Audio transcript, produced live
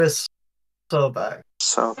Chris, so back.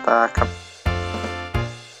 So back. I'm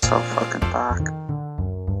so fucking back.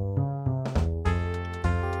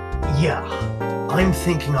 Yeah, I'm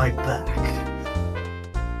thinking I'm back.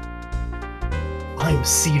 I'm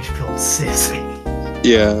Siegeful Sissy.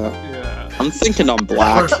 Yeah. I'm thinking I'm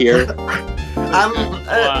black here. I'm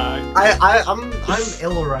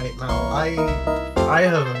ill right now. I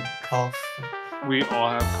have a cough. We all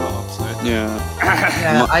have coughs. Yeah,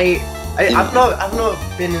 I've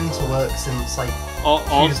not been into work since like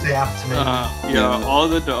Tuesday afternoon. All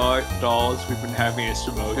the dolls we've been having a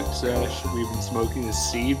smoke sesh. We've been smoking a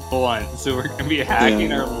seed blunt, so we're gonna be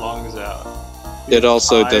hacking our lungs out. It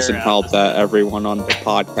also doesn't help that everyone on the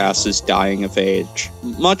podcast is dying of age,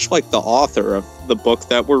 much like the author of the book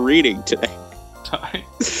that we're reading today.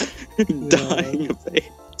 Dying of age.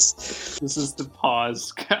 This is the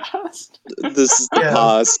pause cast. This is the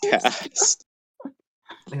pause cast.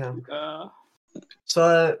 Yeah.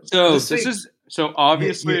 So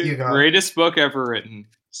obviously greatest book ever written,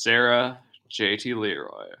 Sarah J.T.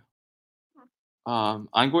 Leroy. I'm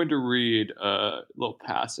going to read a little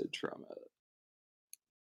passage from it.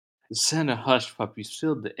 The scent of hush puppies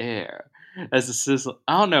filled the air as the sizzle.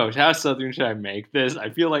 I don't know, how southern should I make this?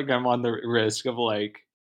 I feel like I'm on the risk of like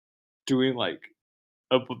doing like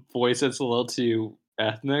a voice that's a little too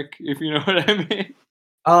ethnic, if you know what I mean.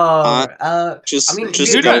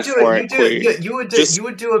 You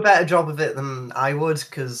would do a better job of it than I would,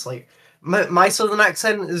 because like my southern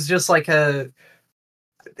accent is just like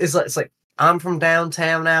it's like I'm from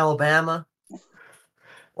downtown Alabama.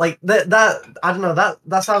 Like that I don't know,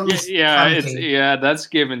 that sounds that's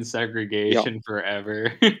given segregation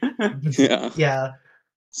forever. Yeah.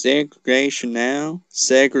 Segregation now,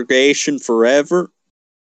 segregation forever.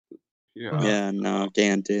 Yeah, no,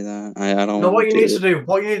 can't do that. I don't. No, what you need to do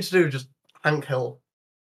is just Hank Hill.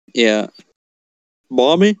 Yeah,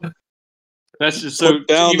 Bobby. That's just so.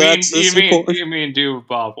 Down you mean do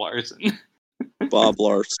Bob Larson? Bob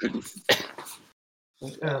Larson.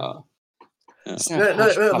 No,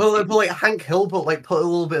 but like Hank Hill, but like put a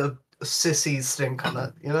little bit of sissy stink on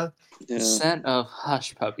it, you know? The scent of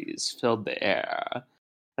hush puppies filled the air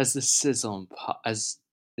as they sizzle and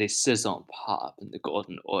pop in the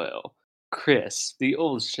golden oil. Chris, the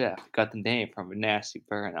old chef, got the name from a nasty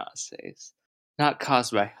burn on his face, not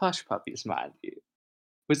caused by hush puppies, mind you.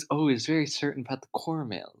 Was always very certain about the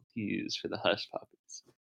cornmeal he used for the hush puppies.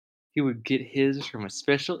 He would get his from a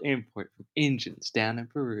special import from Indians down in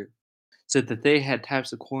Peru. Said that they had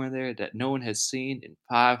types of corn there that no one had seen in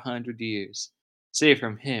 500 years, save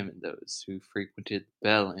from him and those who frequented the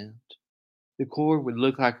Bell End. The corn would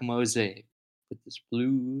look like a mosaic, with its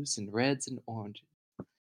blues and reds and oranges.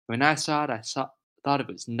 When I saw it, thought it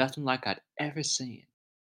was nothing like I'd ever seen.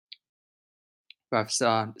 But I've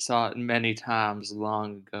saw it many times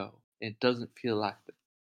long ago. It doesn't feel like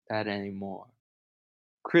that anymore.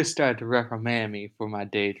 Chris started to reprimand me for my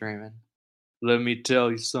daydreaming. Let me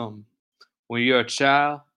tell you something. When you're a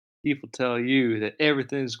child, people tell you that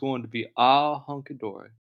everything's going to be all hunky-dory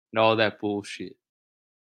and all that bullshit.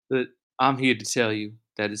 But I'm here to tell you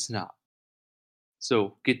that it's not.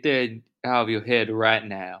 So get that out of your head right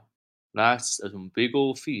now. Life's some big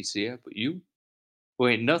old feast, yeah, but you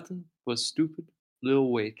ain't nothing but stupid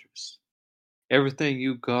little waitress. Everything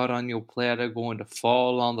you got on your platter going to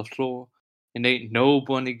fall on the floor, and ain't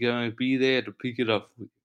nobody gonna be there to pick it up for you.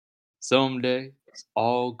 Someday, it's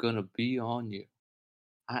all gonna be on you.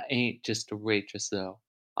 I ain't just a waitress, though.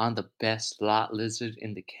 I'm the best lot lizard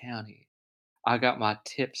in the county. I got my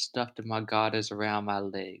tip stuffed in my garters around my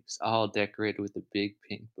legs, all decorated with a big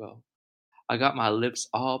pink bow. I got my lips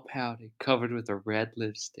all pouted, covered with a red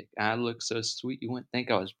lipstick. I look so sweet you wouldn't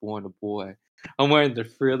think I was born a boy. I'm wearing the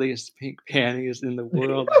frilliest pink panties in the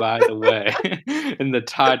world, by the way, and the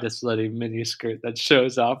tied to slutty miniskirt that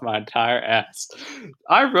shows off my entire ass.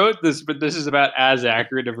 I wrote this, but this is about as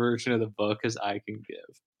accurate a version of the book as I can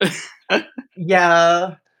give.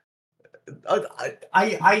 Yeah.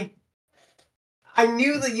 I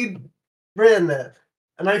knew that you'd written it,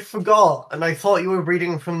 and I forgot, and I thought you were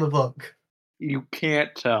reading from the book. You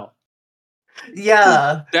can't tell.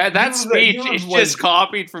 Yeah. That speech is just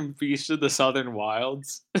copied from Beast of the Southern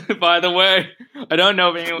Wilds, by the way. I don't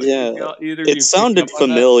know if anyone either of you. It sounded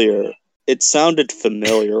familiar. It sounded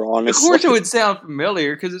familiar, honestly. Of course it would sound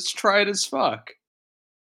familiar, because it's tried as fuck.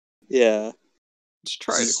 Yeah. It's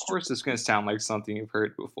tried. Of course it's going to sound like something you've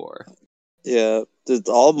heard before. Yeah,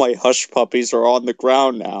 all my hush puppies are on the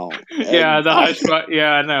ground now. Yeah, the hush puppy.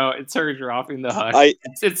 Yeah, no, it's her dropping the hush.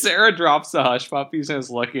 It's Sarah drops the hush puppies and is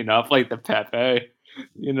looking up like the Pepe.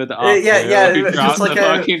 You know, the just like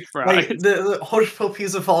the hush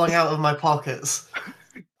puppies are falling out of my pockets.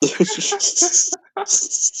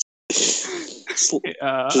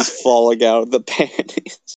 Just falling out of the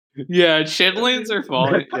panties. Yeah, chidlings are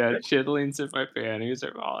falling. Yeah, chidlings in my panties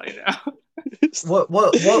are falling out.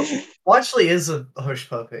 What actually is a hush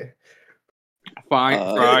puppy?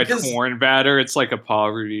 Fried 'cause- corn batter. It's like a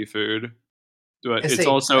poverty food, but I it's see.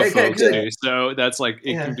 also 'Cause it- folksy. So that's like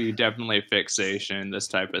it Yeah. can be definitely a fixation. This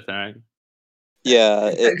type of thing.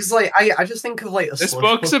 Yeah, Because like I just think of like a This slush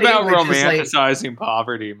book's puppy, about which is like romanticizing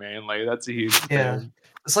poverty mainly. That's a huge yeah. thing.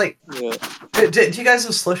 It's like yeah. do you guys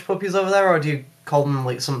have slush puppies over there, or do you call them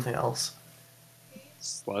like something else?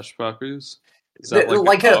 Slush puppies. Is that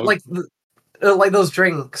like like those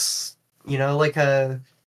drinks, you know, like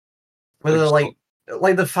whether like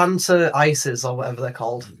the Fanta ices or whatever they're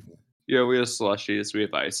called. Yeah, we have slushies. We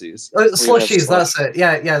have ices. Slushies, that's it.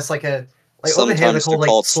 Yeah, it's like a like over here they're Sometimes called they're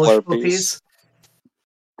like slush Slurpees. puppies.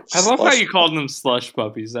 I love how Slush- you called them slush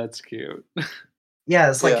puppies. That's cute. Yeah,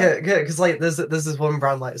 it's like Yeah. because like there's this one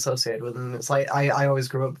brand like associated with them. It's like I always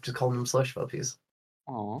grew up just calling them slush puppies.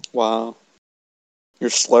 Aw. Wow. You're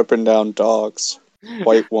slurping down dogs.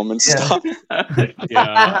 White woman style.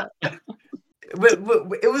 Yeah. But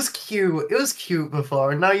it was cute. It was cute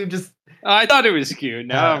before. And now you just I thought it was cute.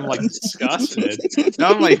 Now I'm like disgusted.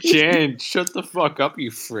 Now I'm like, Jan, shut the fuck up,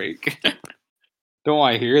 you freak. Don't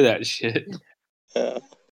want to hear that shit. Yeah.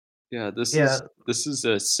 Yeah, this Yeah. is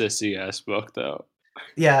a sissy ass book though.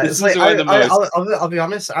 yeah. This It's is like one of the most. I'll be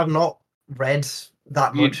honest. I've not read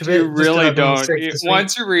that You, much of you it. really don't. Once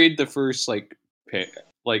Once you read the first like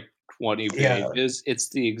 20 Yeah. pages, it's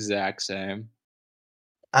the exact same.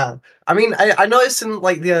 I mean, I noticed in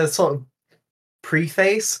like the sort of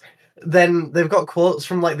preface, then they've got quotes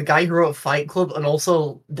from like the guy who wrote Fight Club and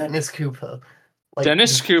also Dennis Cooper. Like,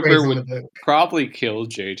 Dennis just Cooper praising would the book. probably kill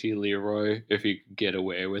JT Leroy if he could get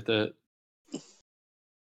away with it.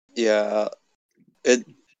 Yeah.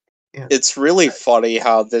 Yeah. It's really funny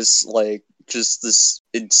how this like just this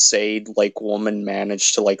insane like woman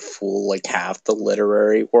managed to like fool like half the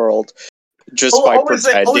literary world just by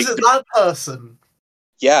pretending. Is it that person?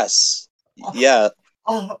 Yes. Oh. Yeah.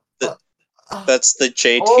 Oh, That's the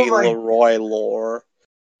JT Oh my- Leroy lore.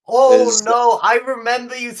 oh is- no! I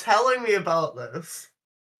remember you telling me about this.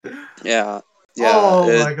 Yeah. Yeah.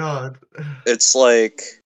 Oh my god! It's like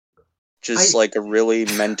just I- like a really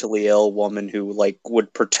mentally ill woman who like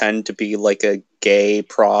would pretend to be like a gay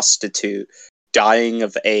prostitute dying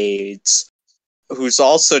of AIDS, who's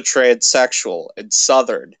also transsexual and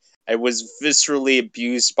southern, and was viscerally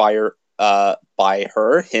abused by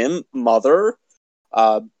him, mother,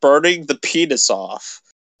 burning the penis off.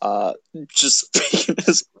 Just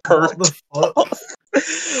penis What burnt the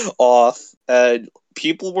fuck? off. And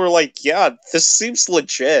people were like, yeah, this seems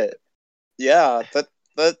legit. Yeah,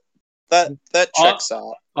 that checks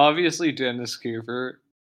out. Obviously, Dennis Cooper.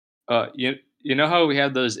 You know how we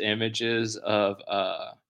have those images of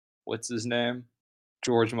what's his name,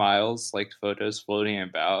 George Miles, like photos floating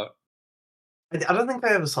about. I don't think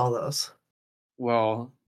I ever saw those.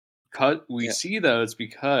 Well, we Yeah. see those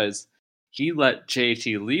because he let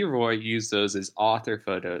JT Leroy use those as author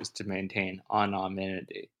photos to maintain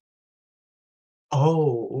anonymity.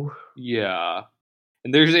 Oh, Yeah.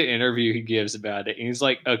 And there's an interview he gives about it, and he's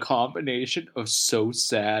like a combination of so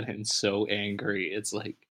sad and so angry. It's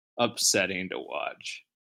like upsetting to watch.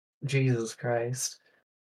 Jesus Christ!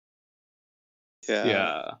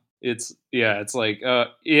 Yeah. It's like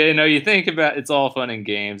you think about it's all fun and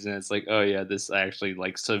games, and it's like, oh yeah, this actually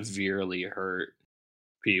like severely hurt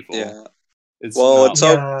people. Yeah. It's Well,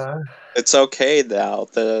 not, it's okay now.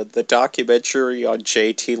 The documentary on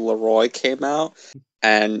JT Leroy came out,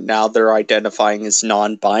 and now they're identifying as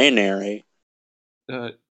non-binary. yeah.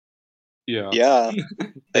 Yeah,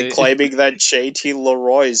 and claiming that JT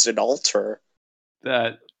Leroy is an alter.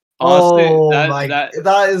 That honestly,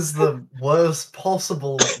 that is the worst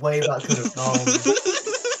possible way that could have gone.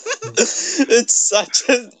 It's such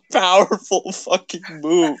a powerful fucking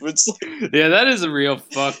move. It's like yeah, that is a real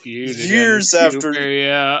fuck you. To years Dennis after Cooper,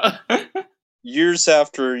 yeah. years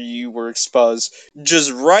after you were exposed,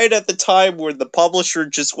 just right at the time where the publisher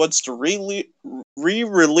just wants to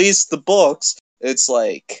re-release the books. It's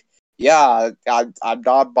like, yeah, I'm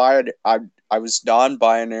non-binary. I was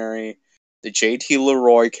non-binary. The JT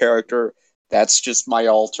Leroy character, that's just my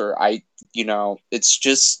alter. It's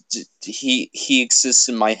just he exists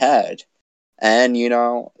in my head, and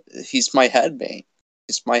he's my headmate.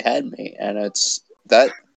 He's my headmate, and it's that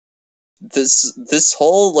this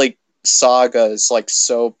whole like saga is like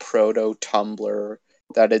so proto Tumblr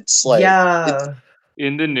that it's like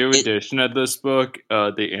In the new edition of this book,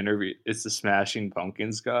 the interview, it's the Smashing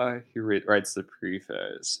Pumpkins guy. He writes the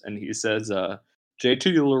preface, and he says, JT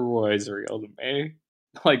Leroy is real to me.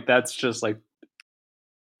 Like, that's just like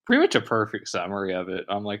pretty much a perfect summary of it.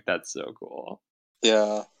 I'm like, that's so cool.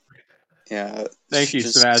 Yeah. Thank you,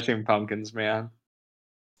 Just, Smashing Pumpkins, man.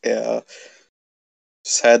 yeah.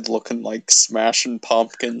 His head looking like Smashing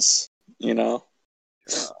Pumpkins, you know?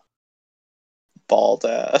 Yeah. Bald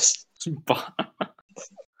ass.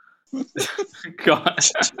 God.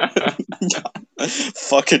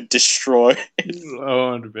 Fucking destroyed.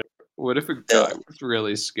 Owned me. What if a guy was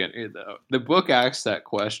really skinny, though? The book asks that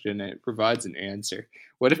question and it provides an answer.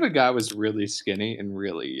 What if a guy was really skinny and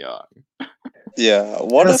really young? Yeah.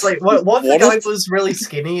 What if the guy was really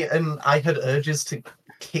skinny and I had urges to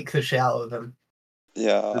kick the shit out of him?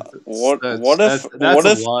 Yeah. That's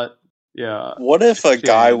a lot. Yeah. What if a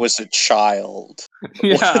guy was a child?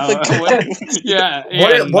 Yeah. What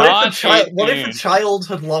if a child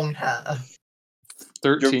had long hair?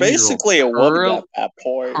 You're basically a woman at that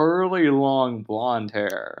point. Curly, long blonde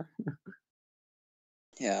hair.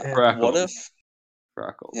 Yeah. Freckles.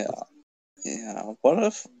 Yeah. What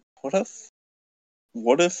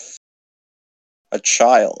if a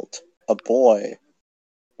child, a boy,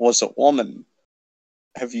 was a woman?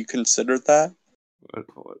 Have you considered that?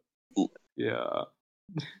 Yeah.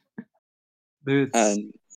 Dude,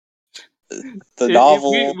 and the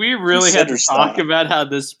novel. We really had to talk about how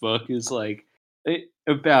this book is like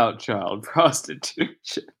about child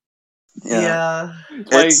prostitution. Yeah.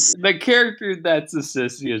 Like, the character that's a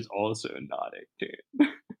sissy is also not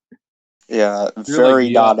 18. Yeah, very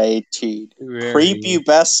like, not 18.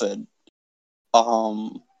 Prepubescent.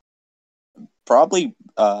 Probably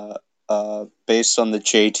based on the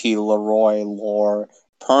JT Leroy lore,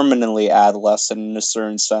 permanently adolescent in a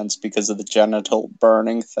certain sense because of the genital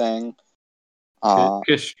burning thing.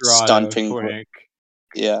 Stunting. Twink.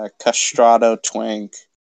 Yeah, castrato twink.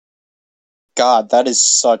 God, that is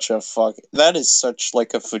such like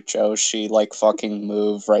a Fujoshi like fucking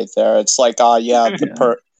move right there. It's like,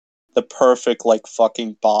 the perfect like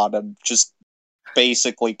fucking bottom, just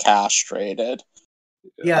basically castrated.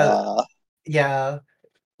 Yeah.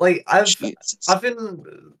 Like I've been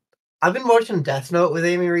watching Death Note with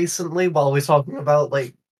Amy recently while we're talking about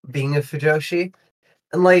like being a Fujoshi,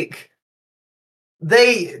 and like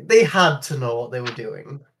they had to know what they were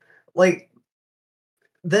doing. Like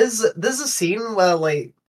there's a scene where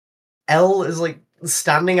like L is like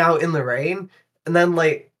standing out in the rain and then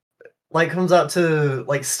like comes out to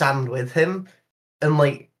like stand with him and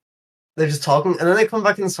like they're just talking and then they come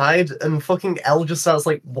back inside and fucking L just starts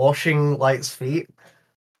like washing Light's feet.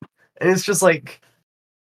 And it's just like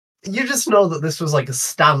you just know that this was like a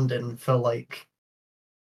stand-in for like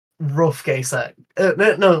rough gay sex.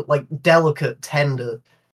 No, like delicate, tender,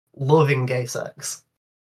 loving gay sex.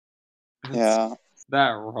 Yeah.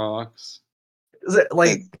 That rocks. Is it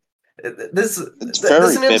like there's an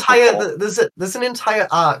entire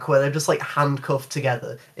arc where they're just like handcuffed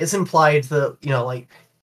together. It's implied that, you know, like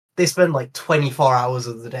they spend like 24 hours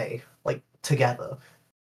of the day like together.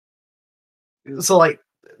 So like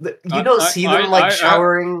you don't see them like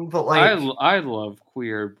showering, but like I love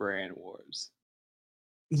queer brain wars.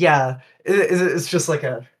 Yeah, it's just like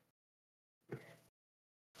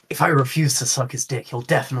if I refuse to suck his dick, he'll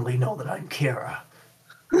definitely know that I'm Kira.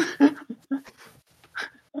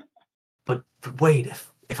 But wait,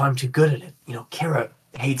 if I'm too good at it, you know, Kira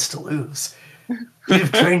hates to lose. He'd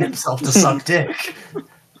have trained himself to suck dick.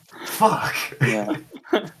 Fuck. Yeah.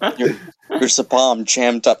 There's a bomb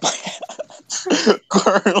jammed up my ass.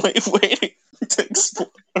 Currently waiting to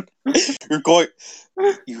explode.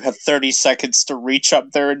 You have 30 seconds to reach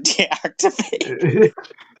up there and deactivate.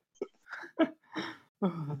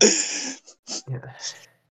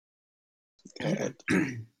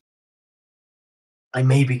 I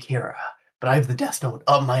may be Kira, but I have the Death Note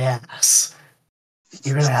up my ass.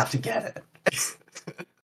 You're gonna have to get it.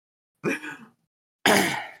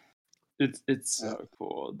 It's so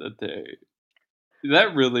cool that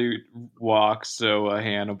that really walks so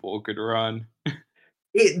Hannibal could run.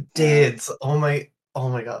 It did. Oh my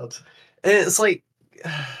god. And it's like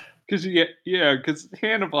because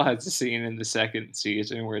Hannibal has a scene in the second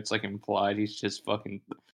season where it's like implied he's just fucking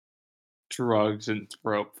drugs and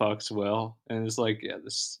throat fucks Will, and it's like, yeah,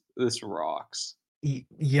 this rocks. Yo,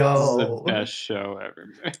 this is the best show ever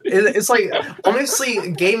made. It's like,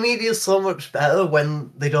 honestly, gay media is so much better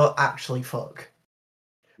when they don't actually fuck,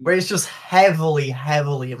 where it's just heavily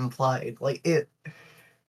implied. Like it,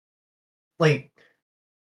 like,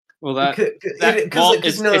 well,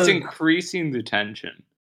 it's increasing the tension.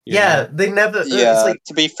 Yeah, they never. Yeah, it's like,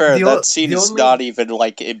 to be fair, that scene is not even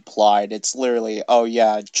like implied. It's literally, oh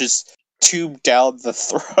yeah, just tube down the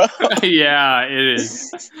throat. Yeah, it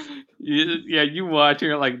is. You watch it,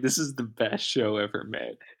 you're like, this is the best show ever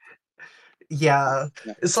made. Yeah,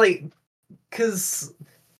 it's like, because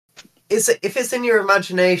if it's in your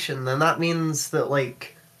imagination, then that means that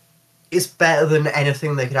like it's better than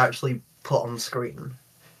anything they could actually put on screen.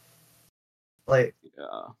 Like,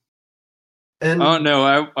 Yeah. and Oh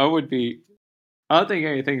no, I would be. I don't think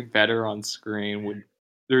anything better on screen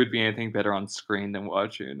there would be anything better on screen than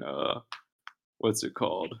watching what's it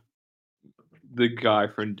called? The guy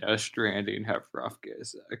from Death Stranding have rough gay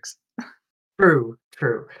sex. true.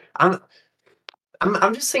 I'm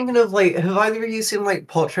just thinking of like, have either of you seen like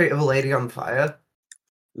Portrait of a Lady on Fire?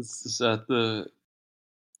 This is at the.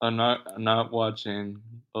 I'm not watching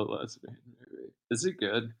a lesbian movie. Is it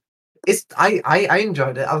good? I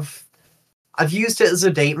enjoyed it. I've used it as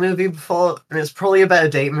a date movie before, and it's probably a better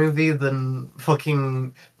date movie than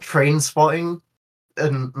fucking Train Spotting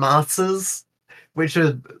and Martyrs, which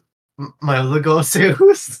are my other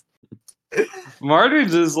go-tos.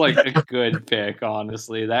 Martyrs is like a good pick,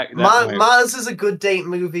 honestly. That might... Martyrs is a good date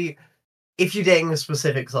movie if you're dating a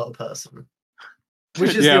specific sort of person.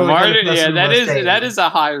 Which is that is a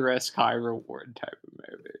high risk, high reward type of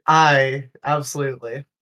movie. Absolutely.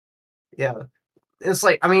 Yeah. It's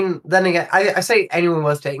like, I mean, then again, I say anyone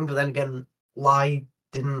worth dating, but then again, Lai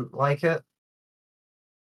didn't like it.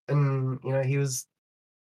 And, you know, he was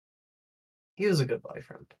a good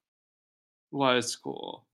boyfriend. Well, it's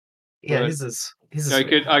cool. Yeah,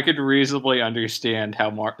 but I could reasonably understand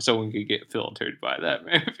how someone could get filtered by that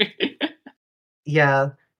movie.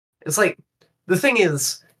 Yeah. It's like, the thing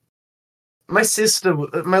is, my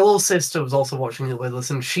little sister was also watching it with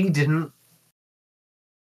us, and she didn't.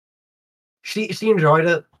 She enjoyed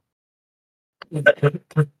it.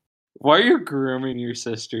 Why are you grooming your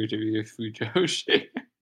sister to be a Fujoshi?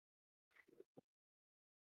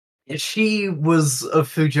 She was a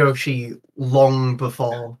Fujoshi long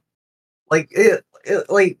before. Like,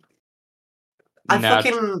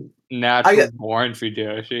 Natural born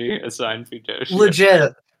Fujoshi, assigned Fujoshi.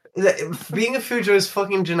 Legit. Being a Fujo is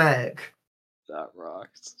fucking genetic. That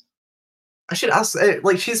rocks. I should ask,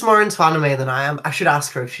 like, she's more into anime than I am. I should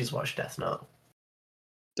ask her if she's watched Death Note.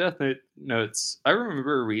 Death Notes. I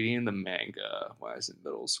remember reading the manga when I was in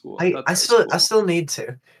middle school. I still need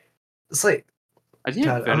to. It's like, I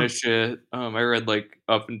didn't finish it. I read like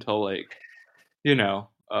up until like,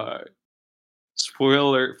 spoiler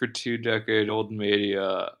alert for 2-decade-old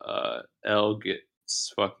media. L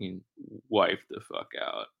gets fucking wiped the fuck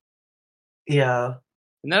out. Yeah.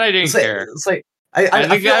 And then I didn't care. It's like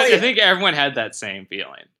I think everyone had that same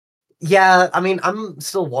feeling. Yeah, I mean, I'm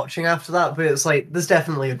still watching after that, but it's like there's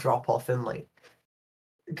definitely a drop off in like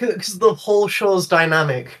because the whole show's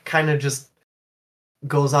dynamic kind of just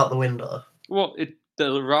goes out the window. Well,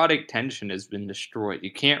 the erotic tension has been destroyed.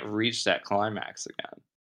 You can't reach that climax again.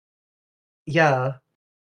 Yeah.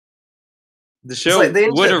 The show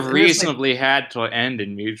would have reasonably had to end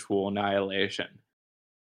in mutual annihilation.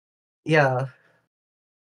 Yeah.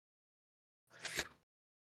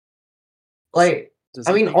 Like,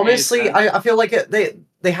 I mean, honestly, I feel like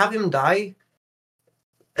they have him die,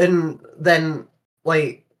 and then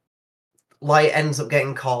like Light ends up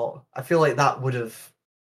getting caught. I feel like that would have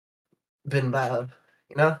been better,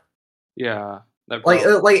 you know? Yeah.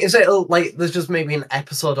 Is it like there's just maybe an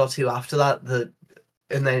episode or two after that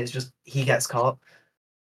and then it's just he gets caught?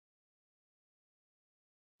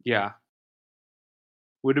 Yeah.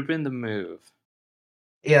 Would have been the move.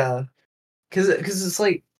 Yeah, because it's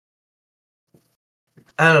like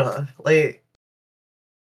I don't know, like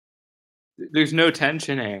there's no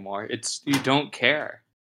tension anymore. You don't care.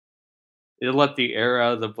 It let the air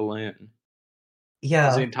out of the balloon.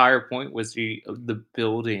 Yeah. The entire point was the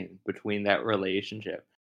building between that relationship.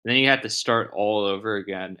 And then you have to start all over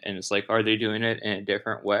again, and it's like, are they doing it in a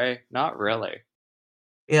different way? Not really.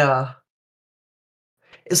 Yeah.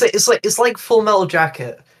 It's like Full Metal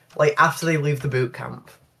Jacket, like after they leave the boot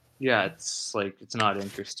camp. Yeah, it's like it's not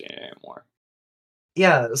interesting anymore.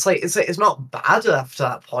 Yeah, it's not bad after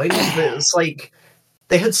that point, but it's like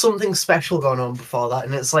they had something special going on before that,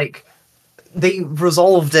 and it's like they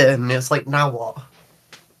resolved it, and it's like now what?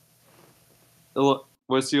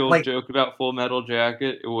 What's the old joke about Full Metal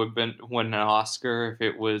Jacket? It would have been won an Oscar if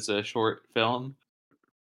it was a short film.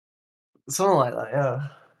 Something like that, yeah.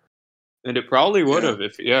 And it probably would have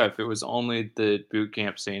if it was only the boot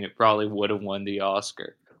camp scene. It probably would have won the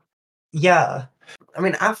Oscar. Yeah, I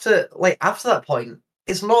mean after that point,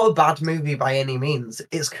 it's not a bad movie by any means.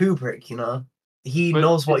 It's Kubrick, you know. He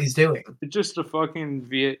knows what he's doing. It's just a fucking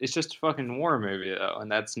war movie though,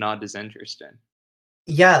 and that's not as interesting.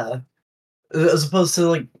 Yeah. as opposed to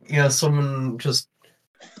like someone just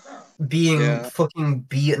being fucking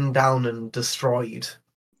beaten down and destroyed.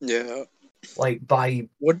 Yeah. Like by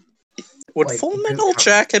Would like, Full boot Metal camp.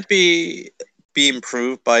 Jacket be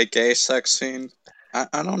improved by a gay sex scene?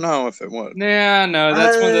 I don't know if it would. Yeah, no,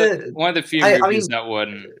 that's one of the few I movies mean, that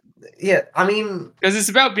wouldn't. Yeah, I mean, Because it's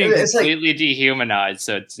about being it's like, completely dehumanized,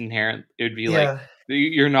 so it's inherent. It would be like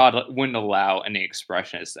yeah, wouldn't allow any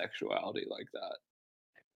expression of sexuality like that.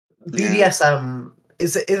 BDSM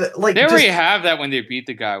is like They already just have that when they beat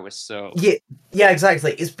the guy with soap. yeah,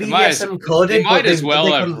 exactly. It's They BDSM they coded, might but as well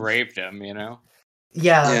they have couldn't. raped him, you know?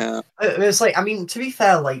 Yeah, it's like, I mean, to be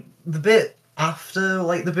fair, like the bit after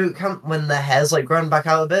like the boot camp when their hair's like grown back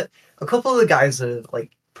out a bit, a couple of the guys are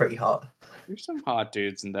like pretty hot. There's some hot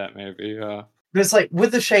dudes in that movie. But it's like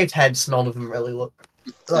with the shaved heads, none of them really look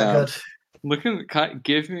that good.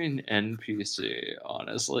 Give me an NPC,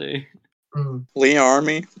 honestly. Lee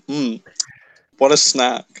Army? What a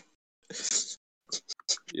snack.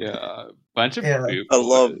 Yeah, bunch of Yeah. I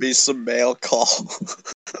love me some mail call.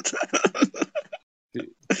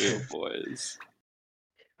 Boot boys.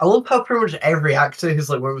 I love how pretty much every actor who's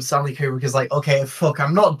like worked with Stanley Kubrick is like, okay, fuck,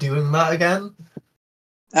 I'm not doing that again.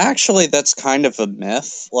 Actually, that's kind of a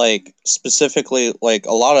myth. Like, specifically, like,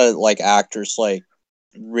 a lot of, like, actors, like,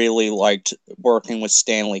 really liked working with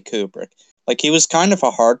Stanley Kubrick. Like, he was kind of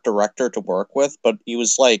a hard director to work with, but he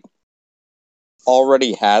was, like,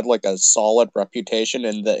 already had, like, a solid reputation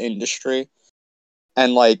in the industry.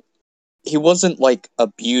 And, like, he wasn't, like,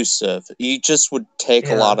 abusive. He just would take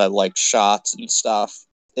a lot of, like, shots and stuff.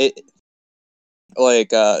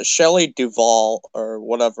 Shelley Duvall, or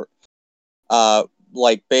whatever,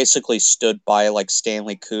 like, basically stood by, like,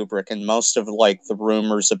 Stanley Kubrick, and most of, like, the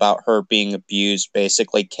rumors about her being abused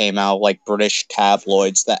basically came out of, like, British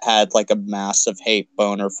tabloids that had, like, a massive hate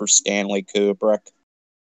boner for Stanley Kubrick.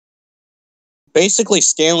 Basically,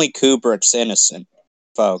 Stanley Kubrick's innocent,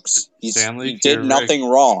 folks. He did nothing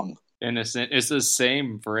wrong. Innocent. It's the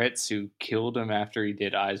same Brits who killed him after he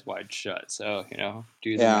did Eyes Wide Shut, so,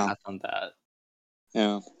 do the math on that.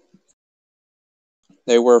 Yeah.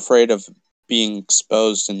 They were afraid of being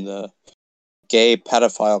exposed in the gay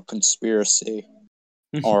pedophile conspiracy,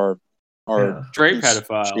 or straight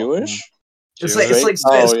pedophile, Jewish. It's like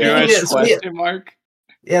question mark.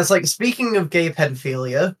 Yeah, it's like, speaking of gay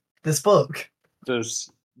pedophilia, this book,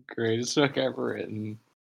 this greatest book ever written.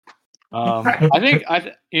 I think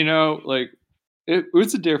it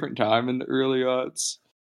was a different time in the early aughts.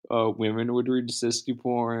 Women would read sissy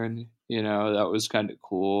porn. That was kind of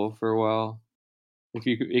cool for a while. If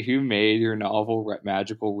you made your novel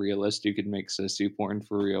magical realist, you could make sissy porn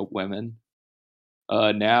for real women.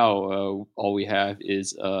 Now all we have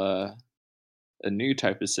is a new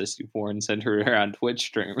type of sissy porn centered around Twitch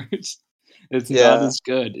streamers. It's not as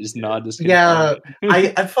good. It's not as good. Yeah,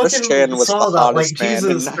 I fucking saw that. Like,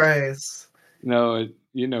 Jesus Christ. No,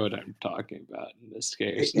 you know what I'm talking about in this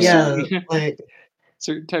case. Yeah, like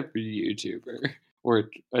certain type of YouTuber or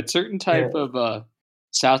a certain type of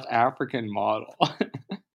South African model.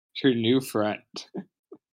 Your new friend.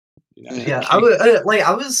 I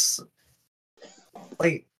was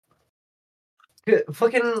like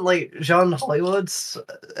fucking like Jean Hollywood's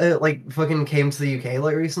like fucking came to the UK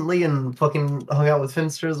like recently and fucking hung out with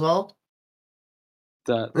Finster as well.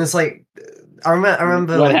 It's like I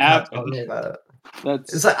remember what like happened. About it.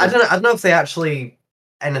 It's like I don't know if they actually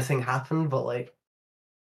anything happened, but like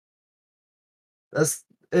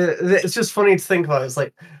it's just funny to think about. It's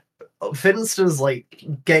like Finster's like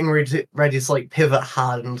getting ready to like pivot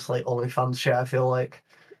hard into like OnlyFans shit, I feel like.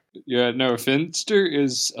 Yeah, no, Finster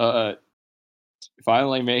is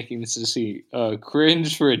finally making Sissy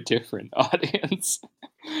cringe for a different audience.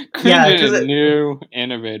 Cringe in a new,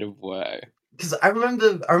 innovative way. Because I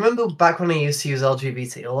remember back when I used to use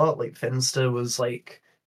LGBT a lot, like Finster was like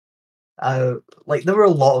there were a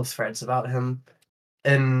lot of threads about him.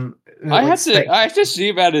 And I have to see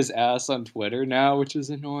about his ass on Twitter now, which is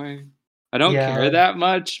annoying. I don't care that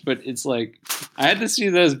much, but it's like I had to see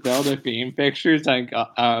those Belle Delphine pictures.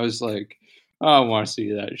 I was like, oh, I want to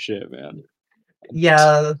see that shit, man.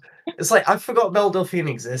 Yeah, it's like I forgot Belle Delphine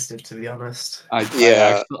existed, to be honest.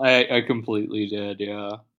 I completely did.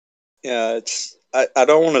 Yeah. Yeah, it's I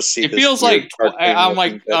don't want to see. It feels like I'm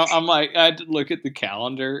like I had to look at the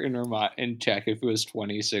calendar and check if it was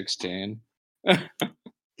 2016.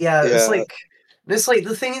 Yeah, it's like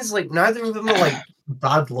the thing is like neither of them are like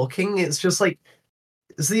bad looking. It's just like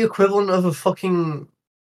it's the equivalent of a fucking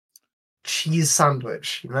cheese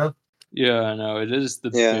sandwich, you know? Yeah, I know. It is the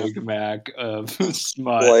Big Mac of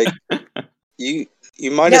smut. Like you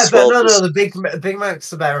might as well. No, the Big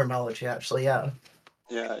Mac's a better analogy, actually. Yeah.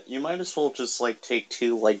 Yeah, you might as well just like take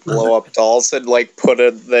two like blow up dolls and like put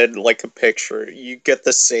it then like a picture. You get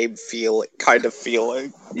the same kind of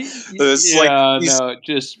feeling. It's like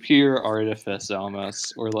just pure artifice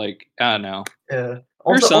almost, or like I don't know. Yeah.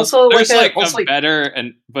 There's a better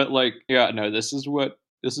but like this is what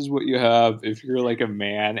you have if you're like a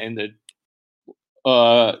man in the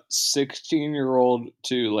 16-year-old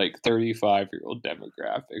to like 35-year-old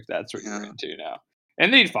demographic. That's what you're into now.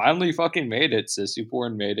 And they finally fucking made it. Sissy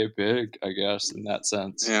porn made it big, I guess, in that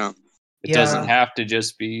sense. Yeah. It doesn't have to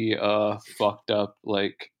just be fucked up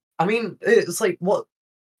like. I mean, it's like what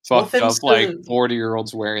fucked up like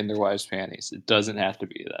 40-year-olds wearing their wives' panties. It doesn't have to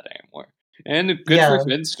be that anymore. And good for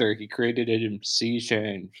Finster, he created it in sea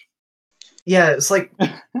change. Yeah, it's like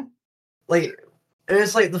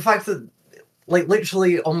it's like the fact that like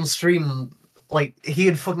literally on stream, like he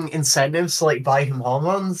had fucking incentives to like buy him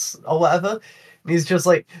hormones or whatever. And he's just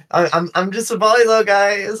like, I'm just a boy though,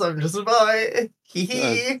 guys. I'm just a boy. Hee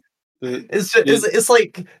hee. It's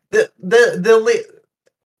like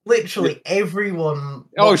literally everyone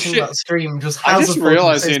watching that stream just has. I just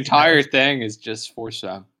realized the entire thing is just for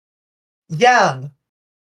some. Yeah.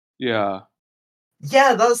 Yeah.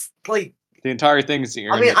 Yeah, that's like the entire thing is the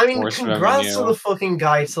I mean, congrats to the fucking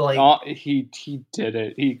guy to like. He did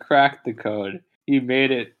it. He cracked the code. He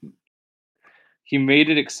made it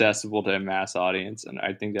accessible to a mass audience, and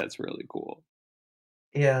I think that's really cool.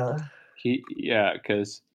 Yeah.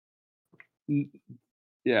 Because 5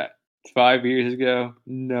 years ago,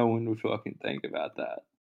 no one would fucking think about that.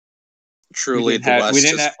 Truly,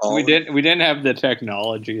 we didn't have the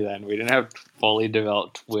technology then. We didn't have fully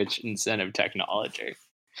developed Twitch incentive technology,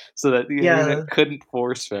 so that the internet couldn't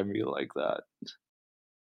force fem you like that.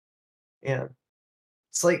 Yeah,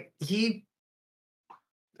 it's like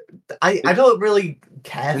I don't really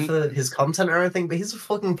care for his content or anything, but he's a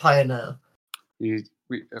fucking pioneer. We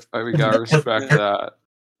gotta respect that.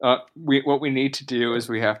 What we need to do is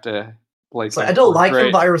we have to like. I don't like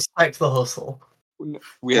him, but I respect the hustle.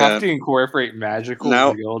 We have to incorporate magical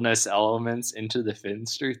realness elements into the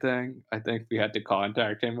Finster thing. I think we had to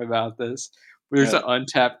contact him about this. There's an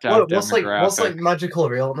untapped demographic. What's like magical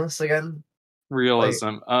realness again?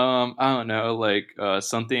 Realism. I don't know, like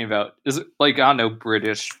something about I don't know,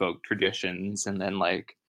 British folk traditions, and then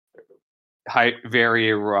like very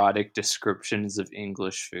erotic descriptions of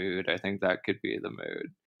English food. I think that could be the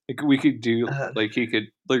mood. Like we could do he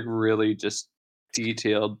could like really just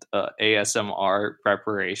detailed ASMR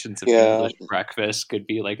preparations of English breakfast could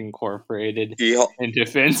be like incorporated into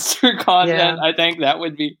Finster content. I think that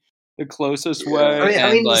would be the closest way.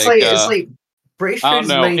 I mean, it's like British food is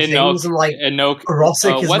many things, and like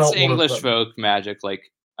erotic is what's not English one of them. folk magic?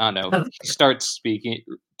 Like I don't know. He starts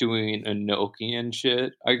doing Enochian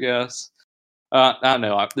shit, I guess. I don't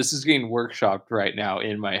know. This is getting workshopped right now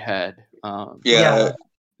in my head.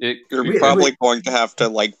 You're probably going to have to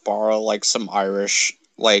like borrow like some Irish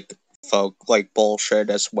like folk like bullshit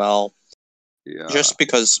as well. Yeah. Just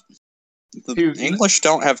because the English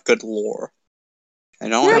don't have good lore. They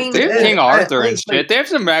have King Arthur and shit. They have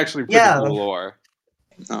some actually pretty cool lore.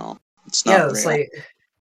 No, it's not real.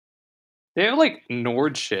 They have like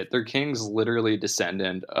Nord shit. Their king's literally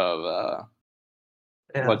descendant of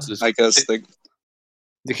what's this? I guess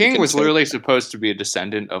the king was literally supposed to be a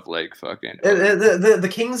descendant of like fucking. The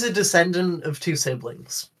king's a descendant of two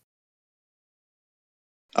siblings.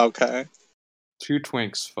 Okay. Two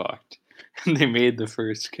twinks fucked, and they made the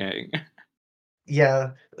first king.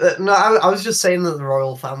 Yeah. No, I was just saying that the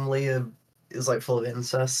royal family is like full of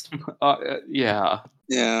incest. Yeah.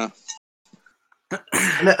 Yeah.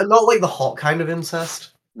 Not like the hot kind of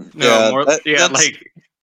incest. No, more the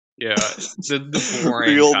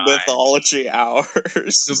boring real kind. Mythology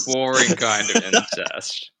hours. The boring kind of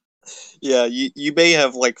incest. Yeah, you may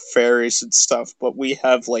have like fairies and stuff, but we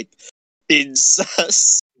have like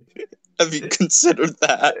incest. Have you considered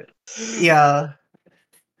that? Yeah.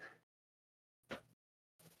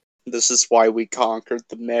 This is why we conquered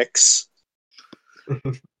the mix.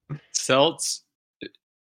 Celts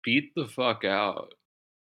beat the fuck out.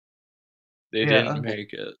 They didn't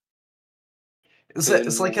make it.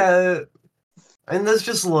 It's like I mean, there's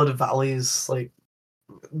just a lot of valleys, like,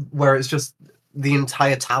 where it's just the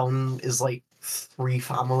entire town is like 3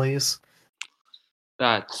 families.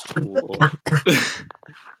 That's cool.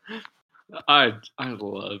 I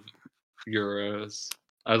love Euros.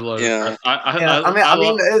 I love. Yeah. I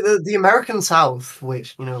mean, the American South,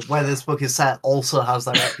 which where this book is set, also has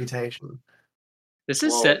that reputation. This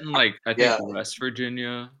is set in like I think West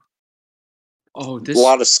Virginia. Oh, a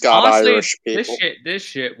lot of Irish people. This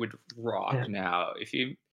shit would rock now.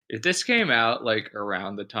 If this came out like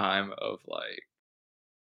around the time of like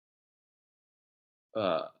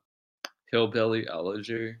Hillbilly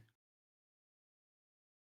Elegy.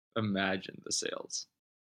 Imagine the sales.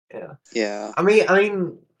 Yeah. Yeah. I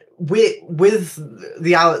mean, with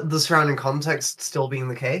the surrounding context still being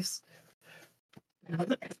the case.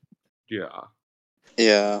 Yeah.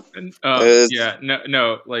 Yeah. And It's- yeah,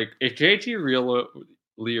 no, like if JT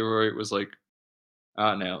Leroy was like,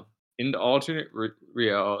 I don't know, in the alternate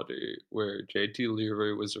reality where JT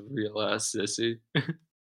Leroy was a real ass sissy.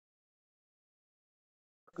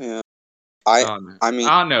 Yeah. I I don't know. I mean,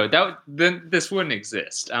 I don't know. Then this wouldn't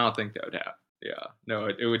exist. I don't think that would happen. Yeah, no,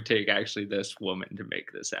 it would take actually this woman to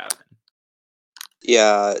make this happen.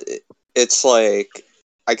 yeah, it's like,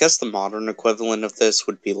 I guess the modern equivalent of this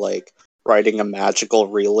would be like writing a magical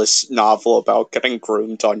realist novel about getting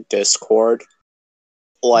groomed on Discord.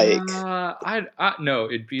 Like, I no,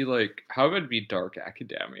 it'd be like, how would it be dark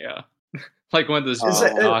academia? Like one of those Is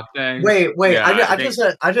book it, talk things. wait, Yeah, I think,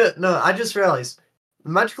 just realized the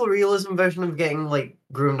magical realism version of getting like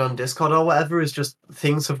groomed on Discord or whatever is just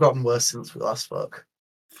things have gotten worse since we last spoke.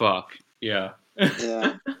 fuck yeah.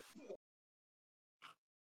 yeah,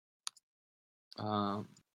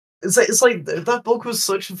 It's like that book was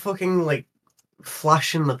such a fucking like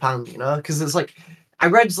flash in the pan, you know? Because it's like I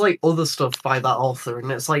read like other stuff by that author,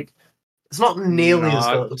 and it's like it's not nearly as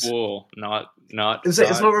not good. cool. Not It's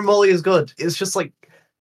not remotely as good. It's just like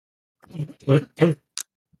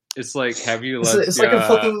It's like, have you looked? it's like a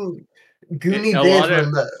fucking goony a beard lot of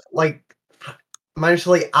man that like managed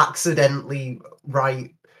to like accidentally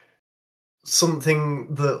write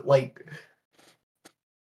something that like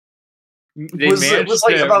they managed was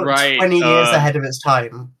like to about write 20 years ahead of its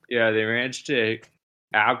time. Yeah, they managed to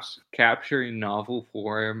capture in novel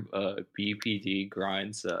form BPD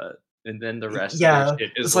grind set, and then the rest of their Yeah,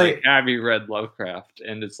 shit is it's like, like have you read Lovecraft?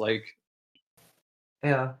 And it's like,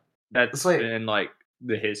 yeah, that's it's like been like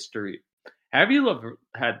the history. Have you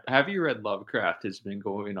read Lovecraft has been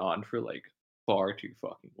going on for like far too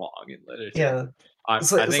fucking long in literature. yeah. I It's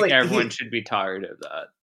think like everyone should be tired of that.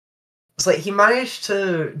 It's like he managed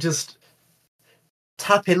to just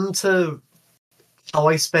tap into how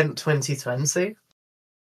I spent 2020.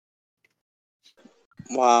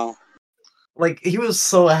 wow. Like he was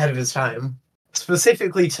so ahead of his time,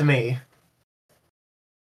 specifically to me.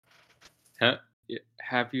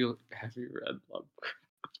 Have you read Lovecraft?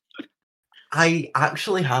 I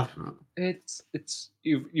actually haven't. It's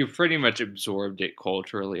you've pretty much absorbed it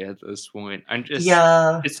culturally at this point. I'm just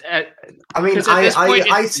Yeah. it's at I mean, because at this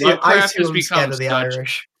point I too Lovecraft has am become scared of the such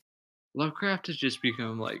Irish. Lovecraft has just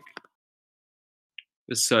become like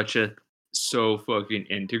so fucking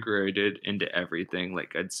integrated into everything.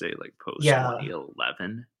 Like I'd say like post Yeah.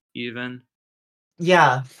 2011 even.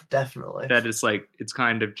 Yeah, definitely. That is like it's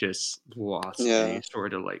kind of just lost any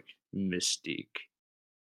sort of like mystique.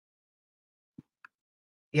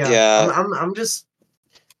 Yeah. Yeah. I'm just.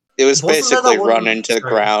 It was Wasn't there basically that run one- into the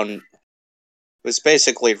sorry. ground. It was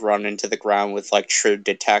basically run into the ground with like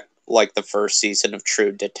like the first season of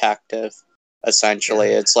True Detective. Essentially,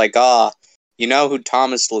 it's like, you know who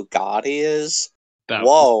Thomas Lugatti is? That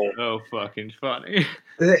Whoa. was so fucking funny.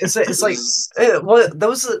 It's like there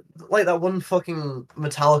was like that one fucking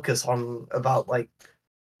Metallica song about like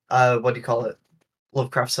what do you call it,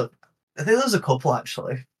 Lovecraft stuff. I think there was a couple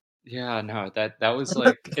actually. Yeah, no, that was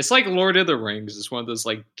like it's like Lord of the Rings. It's one of those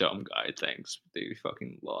like dumb guy things they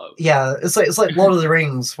fucking love. Yeah, it's like Lord of the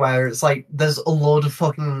Rings, where it's like there's a load of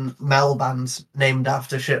fucking metal bands named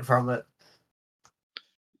after shit from it.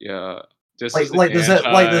 Yeah, just Like there's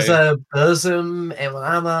a Burzum,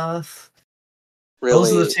 Amon Amarth. Really,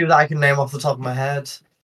 Those are the two that I can name off the top of my head.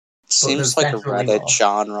 seems like a Reddit more.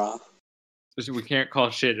 genre. We can't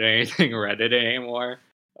call shit anything Reddit anymore.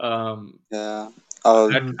 Yeah.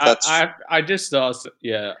 Oh, I just saw.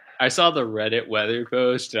 Yeah, I saw the Reddit weather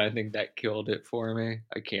post, and I think that killed it for me.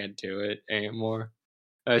 I can't do it anymore.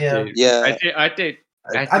 I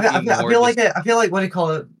feel like what do you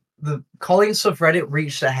call it? The calling stuff Reddit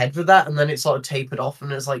reached ahead with that, and then it sort of tapered off,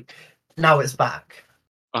 and it's like now it's back.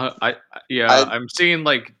 I'm seeing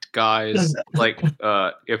like guys like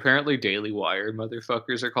apparently Daily Wire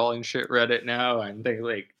motherfuckers are calling shit Reddit now, and they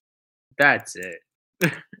like that's it.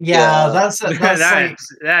 Yeah, that's like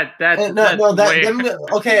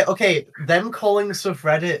okay. Them calling stuff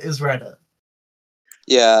Reddit is Reddit.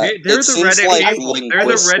 Yeah, they're the Reddit people. They're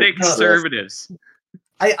the Reddit conservatives.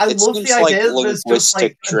 I love the idea that there's just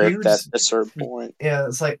like drift at a certain point. Yeah,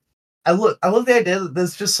 it's like I love the idea that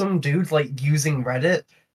there's just some dude like using Reddit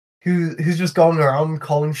who's just going around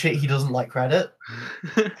calling shit he doesn't like Reddit.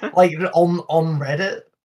 Like on Reddit.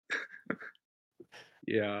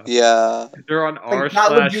 Yeah. Yeah. They're on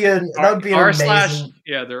that would be an amazing.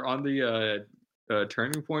 Yeah, they're on the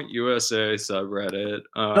Turning Point USA subreddit.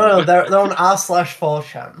 No, they're on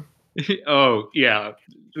r/4chan. Oh yeah,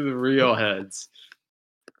 the real heads.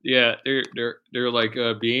 Yeah, they're like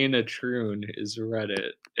being a troon is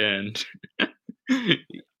Reddit, and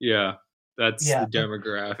yeah, that's Yeah. the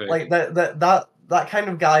demographic. Like that kind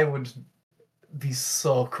of guy would be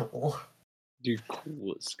so cool. Dude,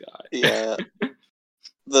 coolest guy. Yeah.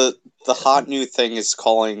 The hot new thing is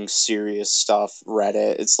calling serious stuff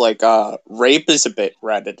Reddit. It's like rape is a bit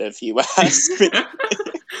Reddit if you ask me.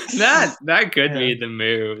 that could Yeah. be the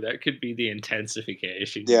move. That could be the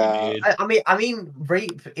intensification. Yeah. I mean,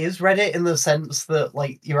 rape is Reddit in the sense that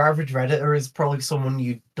like your average Redditor is probably someone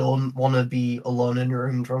you don't want to be alone in your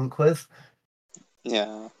room drunk with.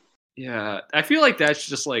 Yeah. Yeah, I feel like that's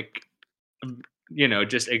just like,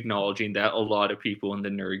 just acknowledging that a lot of people in the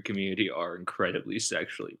nerd community are incredibly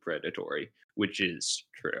sexually predatory, which is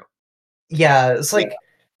true. Yeah, it's like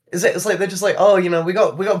it's like they're just like, oh, we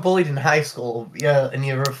got bullied in high school, yeah, and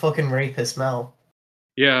you're a fucking rapist now.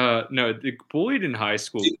 Yeah, no, the bullied in high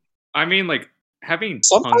school. I mean, like having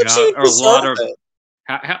Sometimes hung out you or a lot deserve of it.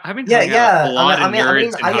 having Yeah, hung out yeah. a lot I of mean, nerds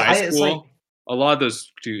in high it's school. like, A lot of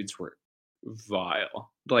those dudes were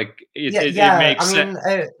vile. Like it makes I mean,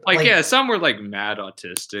 sense. Some were like mad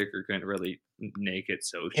autistic or couldn't really make it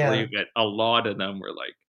socially, but a lot of them were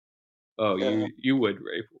like, "Oh, you would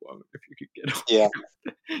rape a woman if you could get away." Yeah.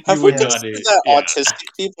 Have we considered that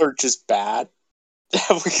autistic people are just bad?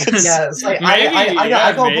 Have we considered? Yeah, it's like I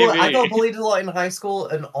got bullied a lot in high school,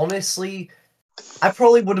 and honestly, I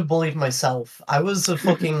probably would have bullied myself. I was a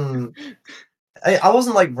fucking. I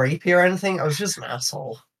wasn't like rapey or anything. I was just an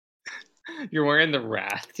asshole. You're wearing the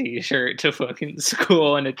Wrath t-shirt to fucking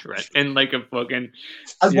school and like a fucking.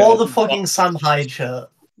 I wore the fucking Sam Hyde shirt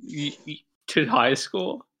to high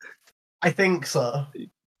school. I think so.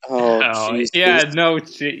 Oh, Jesus. Yeah, no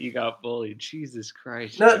shit. You got bullied. Jesus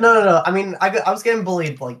Christ. No. I mean, I was getting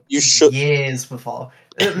bullied like years before,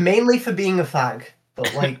 mainly for being a fag,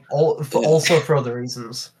 but like also for other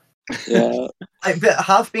reasons. Yeah. Like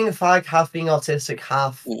half being a fag, half being autistic,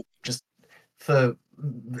 half just for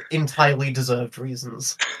entirely deserved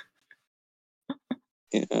reasons.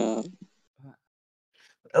 Yeah.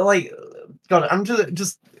 Like, God, I'm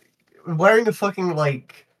just wearing a fucking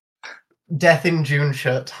like Death in June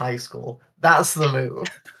shirt to high school. That's the move.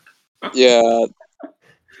 Yeah.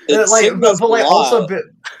 But also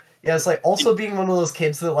it's like also being one of those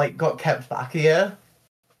kids that like got kept back a year.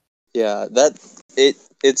 Yeah,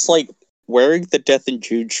 it's like wearing the Death in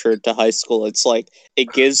June shirt to high school. It's like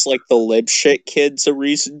it gives like the lib shit kids a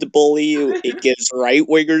reason to bully you. It gives right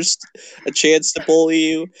wingers a chance to bully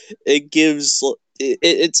you. It gives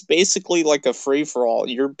it's basically like a free for all.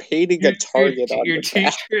 You're painting a target on your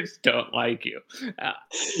teachers don't like you.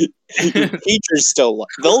 Your teachers don't like.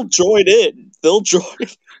 They'll join in.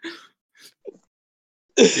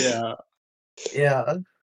 Yeah. Yeah.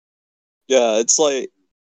 Yeah, it's like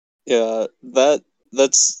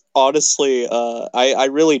that's honestly I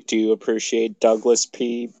really do appreciate Douglas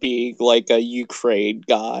P being like a Ukraine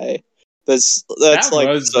guy. That like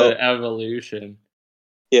was the evolution.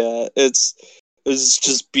 Yeah, it's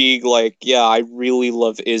just being like, yeah, I really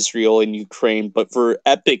love Israel and Ukraine, but for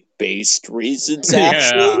epic based reasons,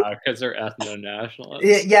 actually. Yeah, because they're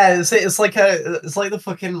ethno-nationalists. Yeah, it's like the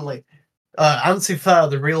fucking like Antifa,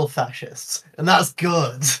 the real fascists, and that's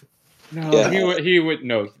good. No, he would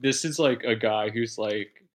no. This is like a guy who's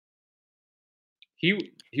like he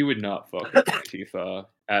would not fuck with Antifa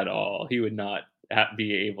at all. He would not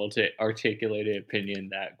be able to articulate an opinion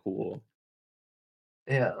that cool.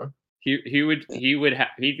 Yeah. He'd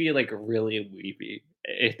be like really weepy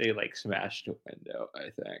if they like smashed a window, I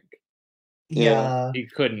think. Yeah. He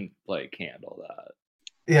couldn't like handle that.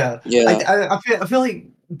 Yeah. I feel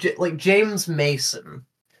like James Mason,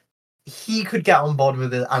 he could get on board with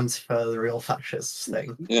the Antifa, the real fascists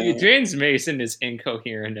thing. Yeah. James Mason is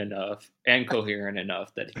incoherent enough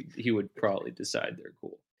that he would probably decide they're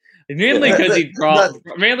cool. Mainly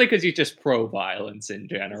because he's just pro violence in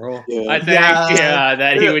general. I think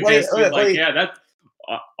that he would just be like, that's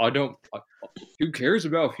I don't. Who cares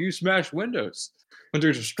about if you smash windows when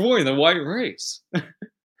they're destroying the white race?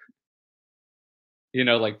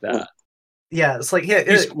 Like that. Yeah, it's like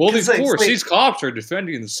these cops are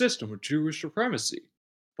defending the system of Jewish supremacy,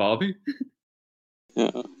 Bobby.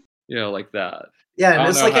 Yeah, like that. Yeah, and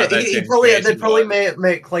it's like they'd probably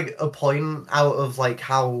make like a point out of like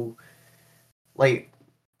how like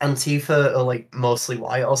Antifa are like mostly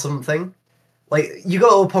white or something. Like you go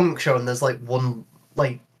to a punk show and there's like one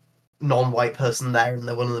like non-white person there and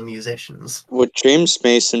they're one of the musicians. Would James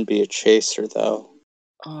Mason be a chaser though?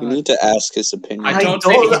 You need to ask his opinion. I don't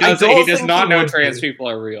think he does not know trans people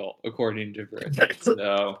are real, according to Brit.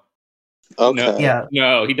 So okay.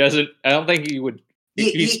 No, he doesn't. I don't think he would.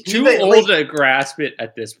 He's too even, old to grasp it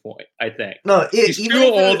at this point, I think. No, he's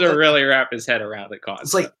too old to really wrap his head around the concept.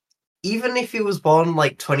 It's like, even if he was born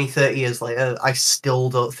like 20, 30 years later, I still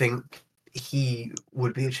don't think he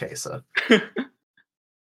would be a chaser.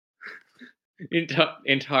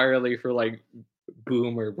 Entirely for like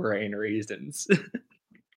boomer brain reasons.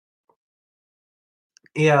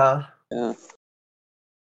 Yeah. Yeah.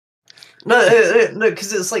 No,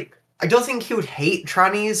 because it's like, I don't think he would hate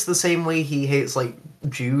trannies the same way he hates like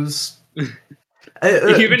Jews.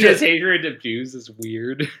 Even his hatred of Jews is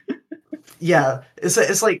weird. Yeah,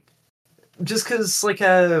 it's like, just because like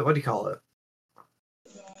what do you call it?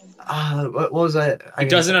 What was it? He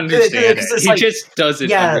doesn't understand it. He just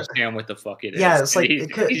doesn't understand what the fuck it is. Yeah, it's like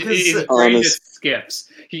his brain just skips.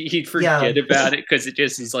 He'd forget about it because it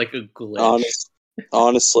just is like a glitch.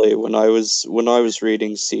 Honestly, when I was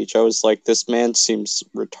reading Siege, I was like, this man seems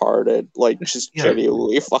retarded. Like, just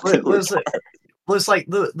genuinely fucking retarded. It's like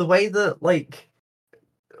the way that like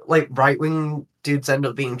right wing dudes end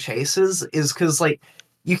up being chasers is because like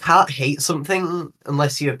you can't hate something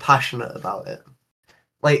unless you're passionate about it.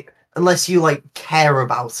 Like, unless you like care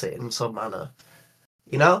about it in some manner,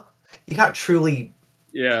 you know, you can't truly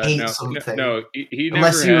hate something. No, he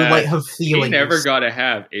unless never you like have feelings. He never got to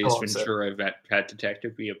have Ace Ventura, Pet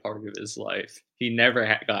Detective, be a part of his life. He never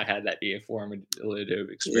had that be a formative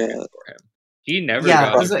experience for him. He never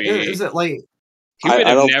got to be. Is it like? He would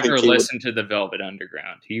have never listened to the Velvet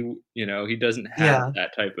Underground. He doesn't have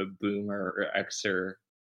that type of boomer or Xer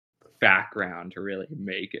background to really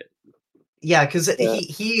make it. Yeah, because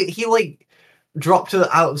he like dropped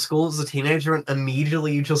out of school as a teenager and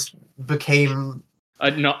immediately just became.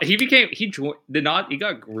 He got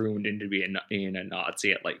groomed into being a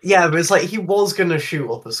Nazi at like. Yeah, but it's like he was gonna shoot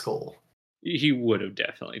up a school. He would have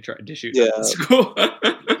definitely tried to shoot up a school.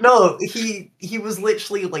 No, he was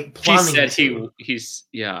literally like planning. He said he's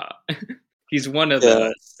he's one of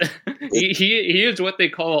those. He is what they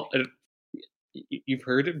call. You've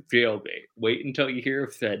heard of jailbait. Wait until you hear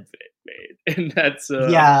of Fed bait, and that's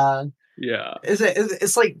yeah. Is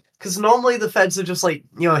it's like, because normally the feds are just like,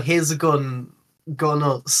 here's a gun, go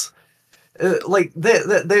nuts. Like they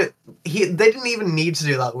didn't even need to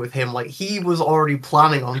do that with him. Like, he was already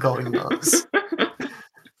planning on going nuts.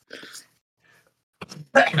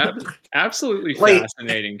 Absolutely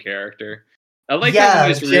fascinating character. I like how when he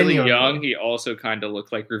was really young, he also kind of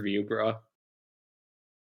looked like Review Bro.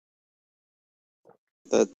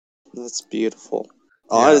 That's beautiful.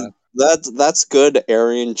 That's good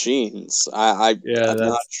Aryan genes. I'm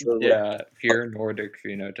not sure. Yeah, pure Nordic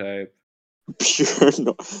phenotype.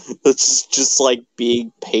 That's just like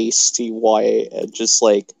being pasty white and just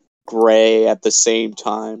like gray at the same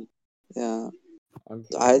time. Yeah.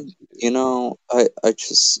 I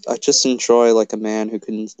just enjoy like a man who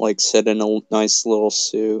can like sit in a nice little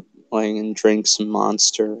suit, like, and drink some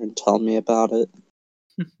Monster and tell me about it.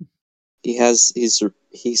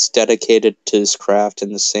 He's dedicated to his craft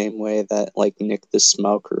in the same way that like Nick the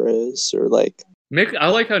Smoker is, or like Nick. I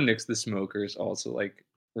like how Nick the Smoker is also like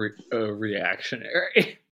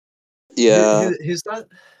reactionary. Yeah. Who's that?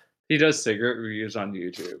 He does cigarette reviews on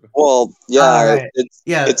YouTube. Well, yeah, right.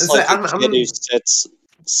 it's like a kid who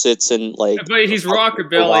sits in like. But he's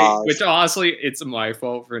rockabilly, which honestly, it's my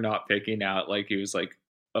fault for not picking out like he was like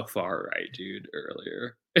a far right dude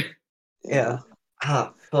earlier. Yeah.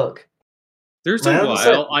 Fuck. There's a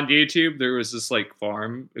while on YouTube. There was this like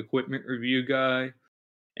farm equipment review guy,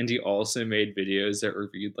 and he also made videos that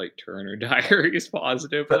reviewed like Turner Diaries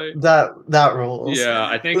positively. That rules. Yeah,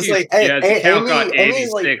 I think his account got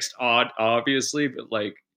 86 obviously, but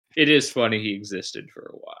like it is funny he existed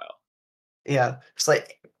for a while. Yeah, it's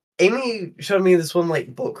like Amy showed me this one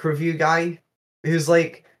like book review guy who's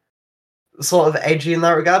like sort of edgy in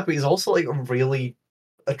that regard, but he's also like a really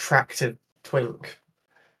attractive twink.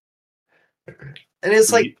 And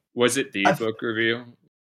it's like, was it the book review?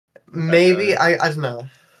 Maybe I don't know.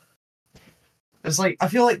 It's like, I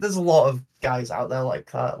feel like there's a lot of guys out there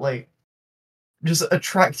like that, like just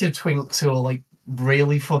attractive twinks who are like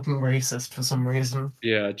really fucking racist for some reason.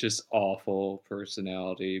 Yeah, just awful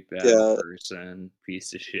personality, bad person,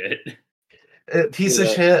 piece of shit. Piece of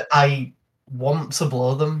shit. I want to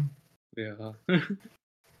blow them. Yeah.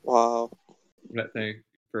 Wow. I think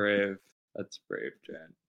brave. That's brave,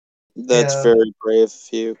 Jen. That's very brave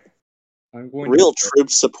of you. I'm going real troop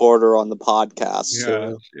supporter on the podcast.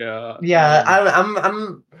 Yeah.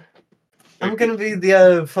 I'm gonna be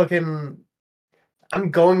the fucking. I'm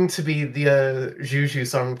going to be the Juju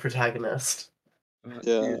song protagonist.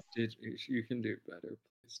 Yeah. You can do better.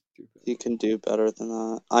 Please do better. You can do better than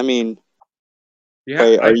that. I mean, Yeah,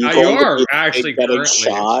 wait, are you you going to are be actually getting currently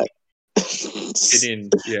shot?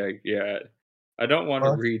 getting yeah. I don't want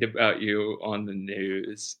to Huh? read about you on the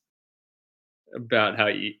news about how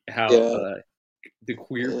Yeah. the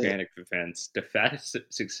queer Yeah. panic defense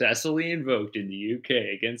successfully invoked in the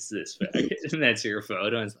UK against this fact, and that's your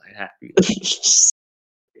photo. And it's like happy.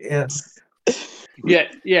 Yeah.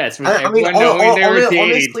 Yes, with I mean, everyone knowing they were dating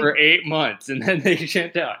honestly, for 8 months, and then they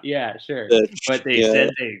shipped out. Yeah, sure, Bitch. but they Yeah. said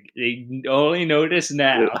they only noticed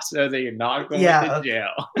now, so they're not going to yeah.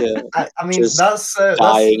 jail. Yeah. I mean, Just that's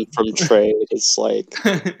dying from trade. It's like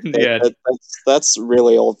Yeah, that's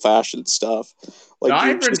really old fashioned stuff. Like you're dive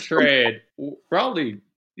and just trade. Probably,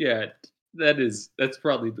 yeah. That's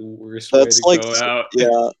probably the worst way that's to like go out.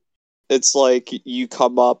 yeah. It's like you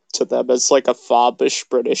come up to them as like a foppish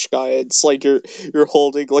British guy. It's like you're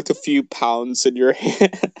holding like a few pounds in your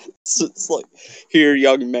hands. It's like, here,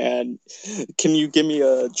 young man, can you give me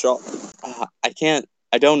a job? I can't.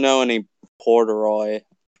 I don't know any corduroy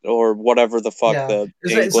or whatever the fuck yeah. the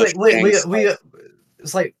It's English like wait, thing says.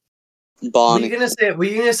 it's like Bonnie. were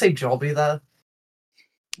you gonna say jobby there?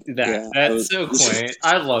 Yeah. That's so quaint.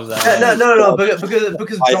 I love No, that. Job.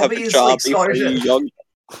 because I have jobby a is like jobby for Scottish. you, young.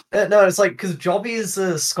 No, it's like because jobby is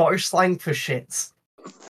Scottish slang for shits.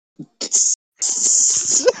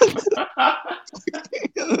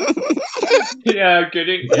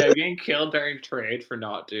 Getting killed during trade for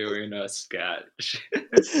not doing a sketch.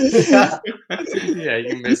 Yeah, Yeah,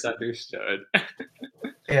 you misunderstood.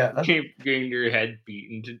 yeah, Keep getting your head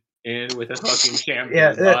beaten in with a fucking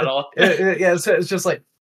yeah, champagne bottle. yeah. So it's just like,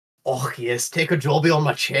 oh yes, take a jobby on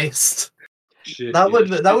my chest. Shit, That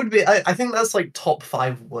yeah, would be. I think that's like top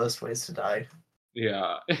 5 worst ways to die.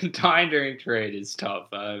 yeah. Dying during trade is top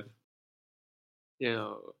 5.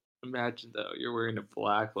 Yo, imagine though, you're wearing a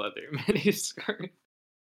black leather miniskirt.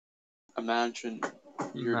 Imagine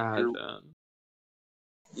Imagine.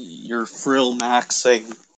 you're frill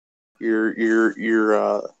maxing, you're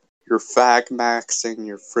fag maxing,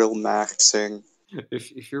 you're frill maxing.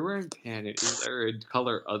 If you're wearing panties that are a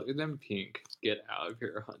color other than pink, get out of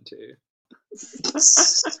here, Hunter.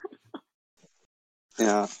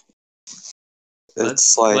 Yeah,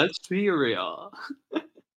 it's like Let's be real.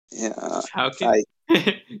 yeah, How can I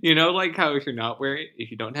like how if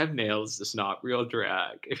you don't have nails, it's not real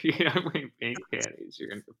drag. If you're not wearing pink panties, you're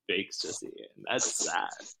gonna fake sissy, and that's sad.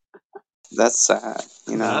 that's sad,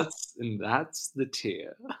 you know. That's the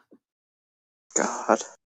tier. God,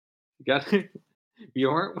 You gotta you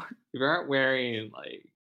aren't wearing like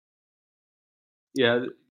yeah.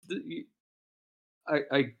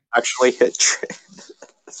 I actually hit trade.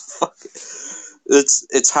 Fuck.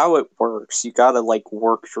 It's how it works. You gotta like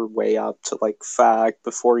work your way up to like fag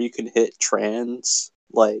before you can hit trans.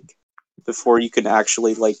 Like before you can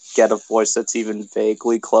actually like get a voice that's even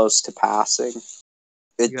vaguely close to passing.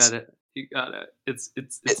 It's you gotta. It's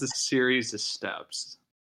it, a series of steps.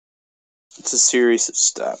 it's a series of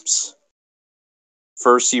steps.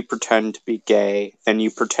 First, you pretend to be gay, then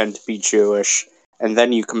you pretend to be Jewish, and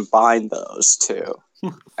then you combine those two.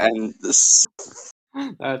 And this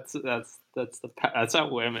That's how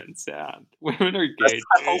women sound. Women are that's gay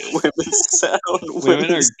how Jews. women sound.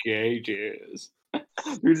 Women are gay Jews.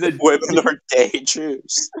 Women are gay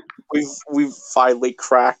Jews. We've finally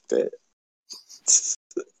cracked it.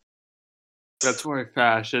 That's why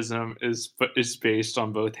fascism is based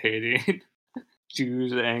on both hating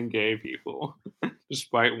Jews and gay people,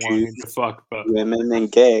 despite wanting to Jews, fuck both. women,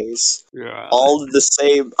 and gays. Yeah, All the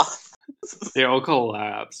same. they all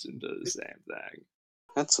collapse into the same thing.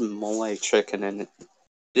 That's some mole chicken and it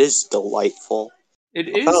is delightful. It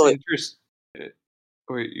I is felt like interesting.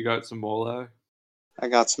 Wait, you got some mole? I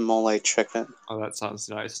got some mole chicken. Oh, that sounds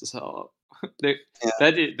nice as hell. They,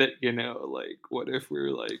 Yeah. like, what if we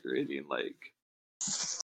were like reading like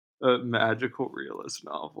a magical realist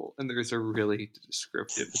novel, and there's a really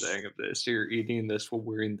descriptive thing of this. So you're eating this while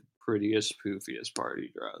wearing the prettiest, poofiest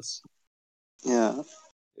party dress. Yeah.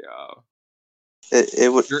 Yeah,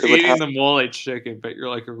 It would you're it would eating have the mole chicken, but you're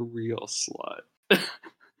like a real slut.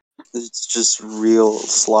 it's just real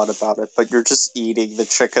slut about it, but you're just eating the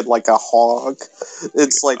chicken like a hog.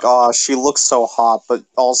 It's like, oh, she looks so hot, but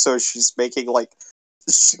also she's making like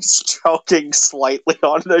she's choking slightly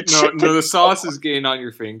on the chicken. No, the sauce is getting on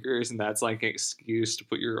your fingers, and that's like an excuse to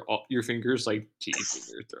put your fingers like deep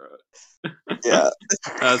in your throat. Yeah.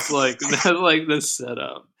 That's like the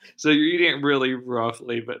setup. So you're eating it really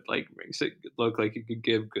roughly, but like makes it look like you could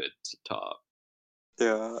give good to top.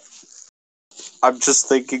 Yeah. I'm just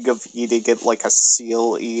thinking of eating it like a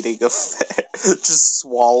seal eating a fish, just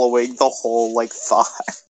swallowing the whole like thigh.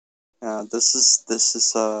 This is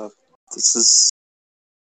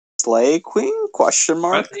Slay Queen? Question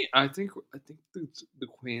mark. I think the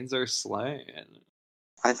queens are slaying.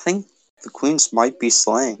 I think the queens might be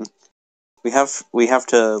slaying. We have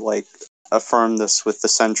to like affirm this with the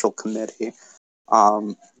central committee.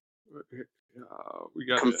 We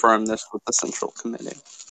got Confirm this with the central committee.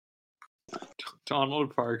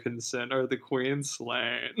 Donald Parkinson. Are the queens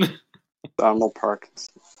slaying? Donald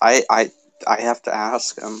Parkinson. I have to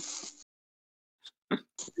ask him.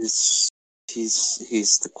 He's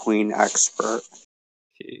the queen expert.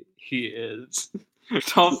 He is.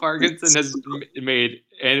 Tom Parkinson has made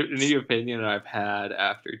any opinion I've had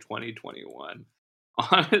after 2021.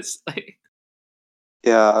 Honestly,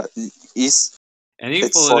 Yeah, he's any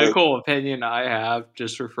it's political opinion I have,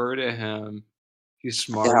 just refer to him. He's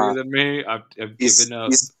smarter than me. I've given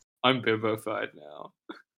up. I'm bibofied now.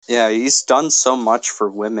 Yeah, he's done so much for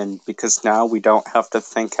women because now we don't have to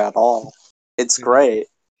think at all. It's great.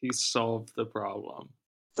 He solved the problem.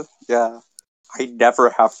 Yeah. I never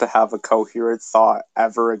have to have a coherent thought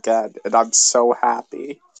ever again, and I'm so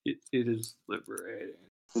happy. It is liberating.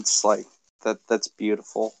 It's like that's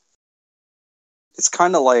beautiful. It's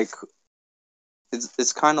kind of like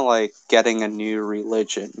getting a new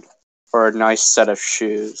religion or a nice set of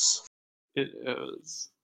shoes. It is.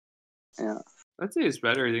 Yeah. I'd say it's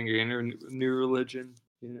better than getting a new religion,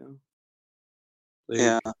 you know? Like,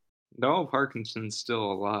 Yeah. Donald Parkinson's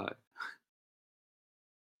still alive.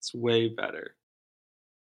 It's way better.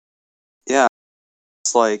 Yeah.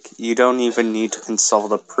 It's like you don't even need to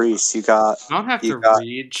consult a priest. I don't have to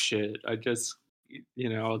read shit. I just,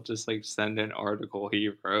 I'll just like send an article he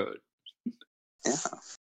wrote. Yeah.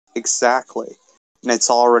 Exactly. And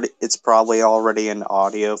it's probably already in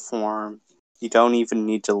audio form. You don't even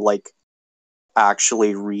need to like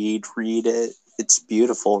actually read it. It's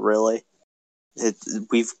beautiful, really.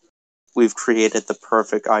 We've created the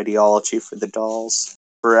perfect ideology for the dolls.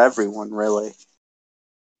 For everyone, really.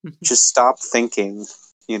 Just stop thinking,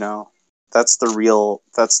 That's the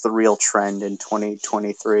real trend in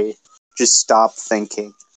 2023. Just stop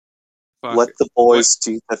thinking. Let the boys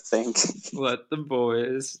do the thinking. Let the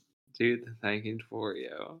boys do the thinking for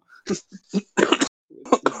you.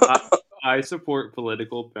 I support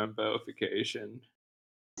political bimboification.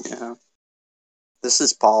 Yeah. This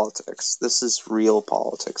is politics. This is real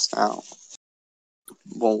politics now.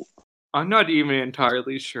 Well, I'm not even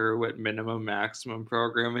entirely sure what minimum maximum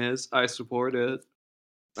program is. I support it.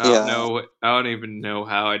 I don't even know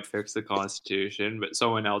how I'd fix the Constitution, but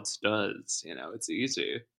someone else does. It's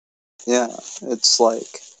easy. Yeah, it's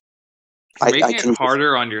like You're making it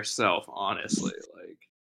harder on yourself, honestly. Like,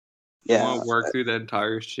 you want to work through the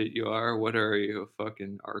entire shit you are. What are you, a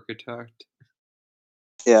fucking architect?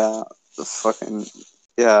 Yeah, it's like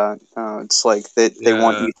they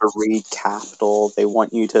want you to read Capital. They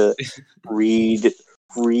want you to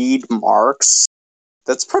read Marx.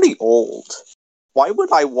 That's pretty old. Why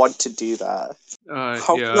would I want to do that?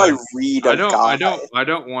 How can I read a guy? I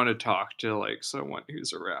don't want to talk to like someone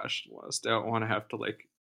who's a rationalist. I don't want to have to like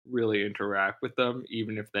really interact with them,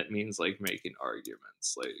 even if that means like making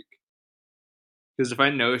arguments. Like, because if I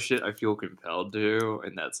know shit, I feel compelled to,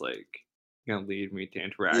 and that's like gonna lead me to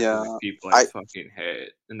interacting with people I fucking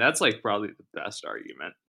hate, and that's like probably the best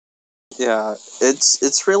argument. Yeah,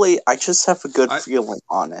 it's really, I just have a good feeling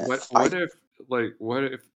on it. What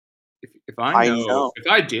if I know if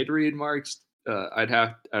I did read Marx, I'd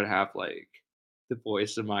have like the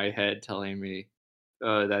voice in my head telling me,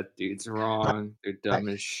 that dude's wrong, they're dumb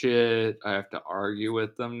as shit. I have to argue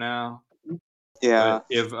with them now. Yeah.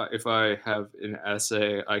 But if I have an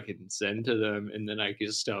essay I can send to them and then I can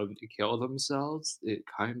just tell them to kill themselves, it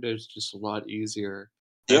kind of is just a lot easier.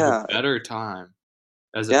 I have a better time.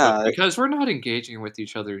 Because we're not engaging with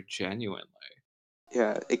each other genuinely.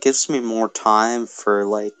 Yeah, it gives me more time for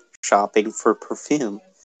like shopping for perfume,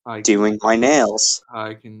 doing my nails.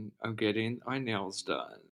 I'm getting my nails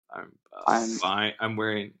done. I'm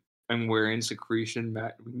wearing Secretion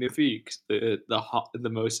Magnifique, the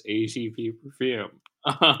most ATP perfume.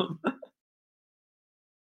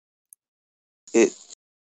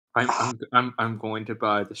 I'm going to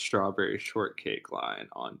buy the strawberry shortcake line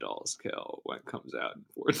on Doll's Kill when it comes out in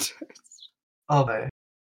 4 days. Oh, man.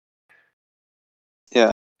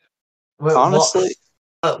 Yeah. Wait, honestly,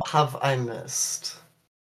 what have I missed?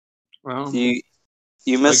 Well, you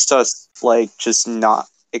missed us like just not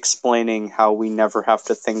explaining how we never have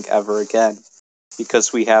to think ever again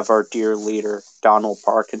because we have our dear leader Donald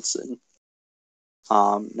Parkinson.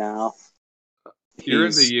 Now. You're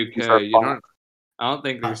in the He's UK. You fine. don't. I don't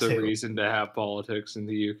think there's a too. reason to have politics in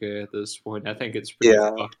the UK at this point. I think it's pretty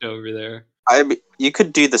Yeah. fucked over there. I mean, you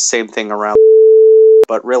could do the same thing around,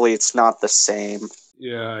 but really, it's not the same.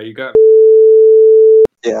 Yeah, you got.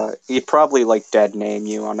 Yeah, he'd probably like dead name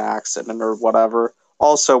you on accident or whatever.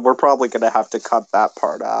 Also, we're probably gonna have to cut that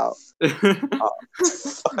part out.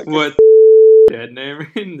 What dead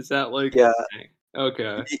naming? Is that like? Yeah. A thing?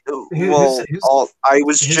 Okay. Well, I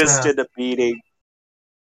was who's just that? in a meeting.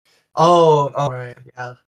 Oh, right,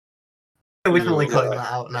 yeah. We're definitely Yeah. cutting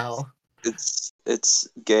that out now. It's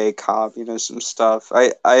gay communism stuff.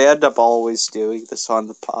 I end up always doing this on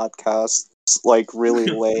the podcast. It's like really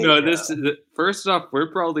lame. No, this is first off,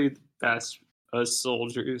 we're probably the best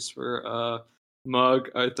soldiers for Mug.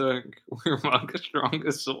 I think we're Mug's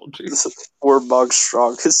strongest soldiers. We're Mug's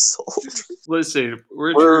strongest soldiers. Listen,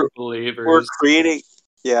 we're We're- true believers.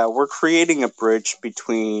 We're creating a bridge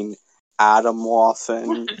between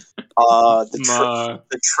Atomwaffen,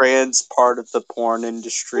 the trans part of the porn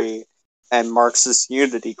industry, and Marxist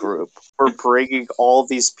Unity Group. We're bringing all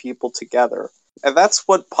these people together. And that's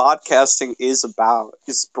what podcasting is about,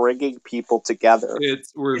 is bringing people together.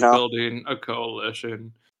 We're you know? building a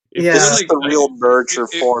coalition. If Yeah. you're This is the real merger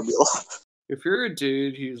formula. If you're a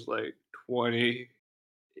dude who's like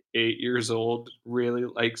 28 years old, really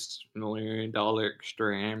likes $1 Million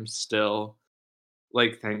Extreme still,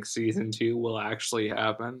 like thinks season 2 will actually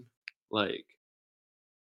happen, like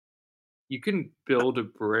you can build a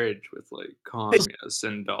bridge with like communists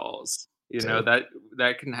and dolls. You know,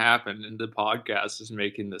 that can happen, and the podcast is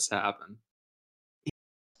making this happen.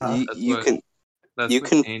 You can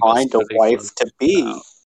Angel find a Study wife Club to is be. about.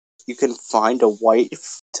 You can find a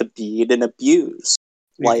wife to beat and abuse.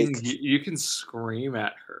 You can scream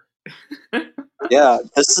at her. Yeah,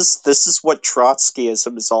 this is what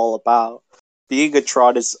Trotskyism is all about. Being a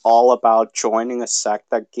Trot is all about joining a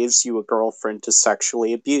sect that gives you a girlfriend to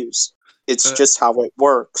sexually abuse. It's just how it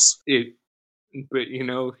works. But you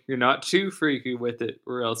know, you're not too freaky with it,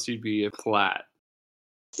 or else you'd be a plat.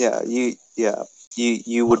 Yeah, you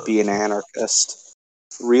would be an anarchist.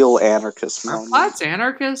 Real anarchist Are moment. plats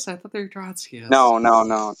anarchists? I thought they were Trotskyists. No.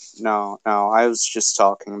 I was just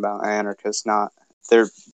talking about anarchists, not they're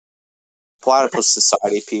Platypus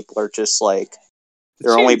Society people are just like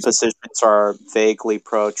their only positions are vaguely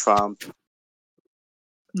pro-Trump,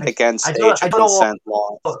 against age of consent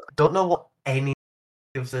laws. Don't know what any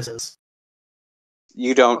of this is.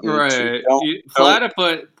 You don't need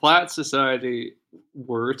to. Plat Society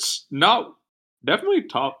works. Not definitely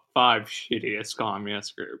top 5 shittiest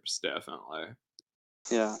communist groups. Definitely.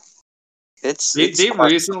 Yeah. They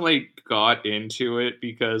recently got into it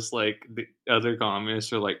because like the other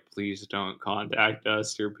communists are like, please don't contact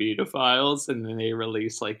us, you're pedophiles, and then they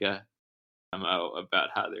released like a memo about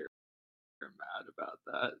how they're mad about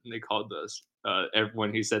that, and they called us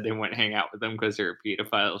everyone who said they wouldn't hang out with them because they were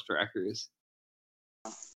pedophiles trackers.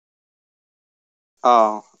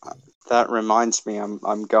 Oh, that reminds me,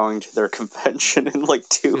 I'm going to their convention in like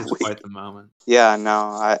 2 weeks. It's quite the moment. Yeah,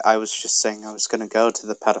 no, I was just saying I was going to go to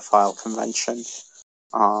the pedophile convention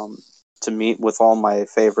to meet with all my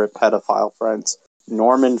favorite pedophile friends.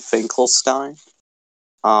 Norman Finkelstein.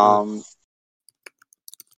 Norm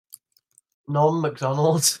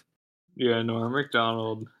MacDonald. Yeah, Norm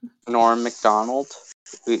Macdonald. Norm Macdonald.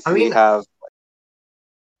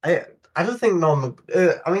 I don't think Norm.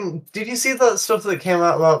 I mean, did you see that stuff that came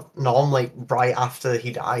out about Norm like right after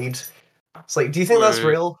he died? It's like, do you think that's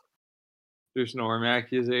real? There's Norm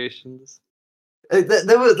accusations.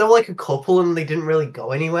 There were like a couple, and they didn't really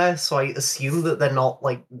go anywhere. So I assume that they're not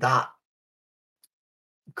like that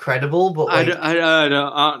credible. But like, I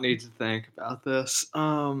don't need to think about this.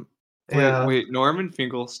 Wait, Norman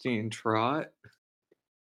Finkelstein Trot?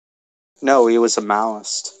 No, he was a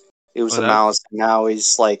Maoist. He was a Maoist. Now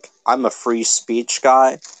he's like, I'm a free speech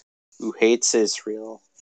guy who hates Israel.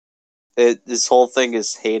 This whole thing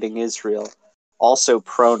is hating Israel. Also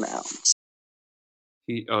pronouns.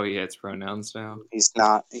 It's pronouns now. He's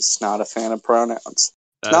not a fan of pronouns.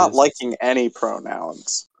 He's not liking any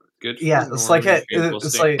pronouns. Good for Norman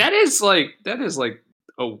Finkelstein. That is like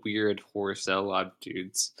a weird horse that a lot of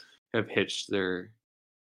dudes have hitched their.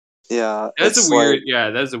 Yeah, that's a weird.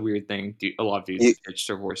 That's a weird thing. A lot of dudes hitch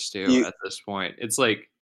their horse to at this point. It's like,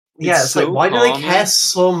 it's like, why do they care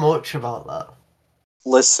so much about that?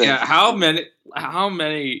 Listen, how many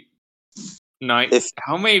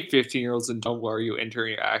 15-year-olds in total are you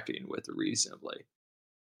interacting with reasonably?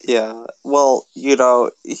 Yeah, well, he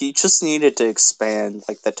just needed to expand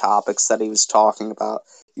like the topics that he was talking about.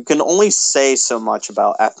 You can only say so much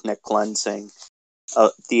about ethnic cleansing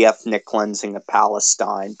the ethnic cleansing of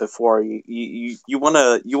Palestine before you want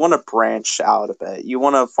to branch out a bit. You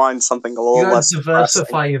want to find something a You little gotta less depressing.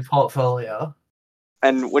 diversify your portfolio.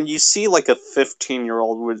 And when you see like a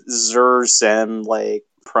 15-year-old with Zerzem like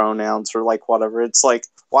pronouns or like whatever, it's like,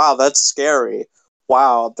 wow, that's scary.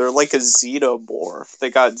 Wow, they're like a xenomorph. They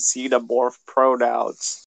got xenomorph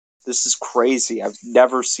pronouns. This is crazy. I've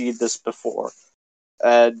never seen this before.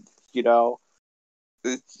 And you want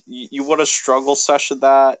to struggle session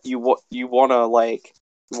that. You want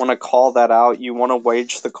to call that out. You want to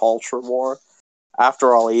wage the culture war.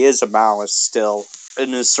 After all, he is a Maoist still,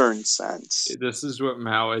 in a certain sense. This is what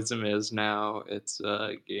Maoism is now. It's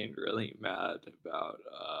getting really mad about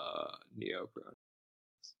neopron.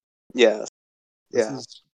 Yes. This Yeah.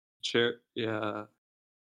 is yeah.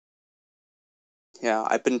 Yeah,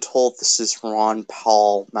 I've been told this is Ron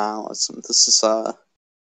Paul Maoism. This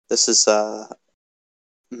is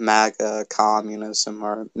MAGA communism,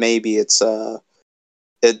 or maybe it's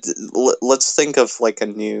let's think of like a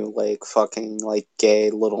new like fucking like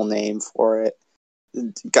gay little name for it.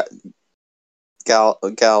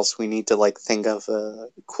 Gals, we need to like think of a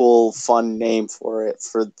cool, fun name for it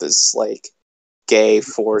for this like gay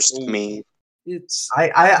forced meme. It's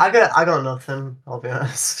I got nothing, I'll be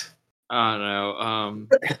honest. I don't know.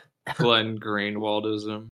 Glenn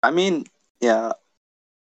Greenwaldism. I mean, yeah,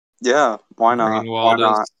 why not? Why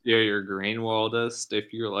not? Yeah, you're Greenwaldist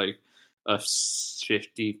if you're like a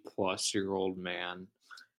 50-plus-year-old man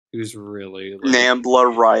who's really like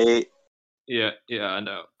Nambla, right? Yeah, I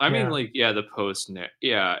know. I mean, like, the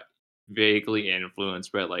vaguely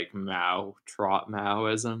influenced by like Maoism,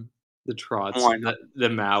 the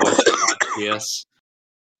Maoist Trotskyists,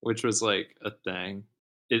 which was like a thing.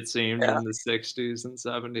 It seemed in the 60s and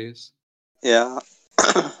 70s. Yeah,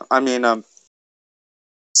 I mean,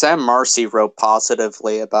 Sam Marcy wrote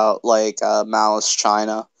positively about like Maoist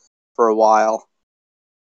China for a while.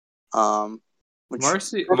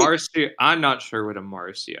 Marcy, I'm not sure what a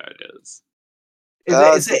Marcyite is.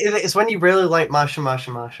 It's when you really like Masha.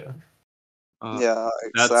 Yeah,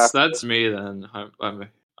 exactly. That's me then.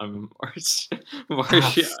 I'm Marcy.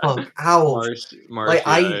 Fuck, ow! Like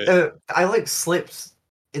I like slipped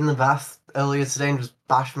in the bath earlier today and just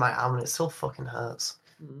bashed my arm and it still fucking hurts.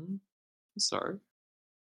 Sorry.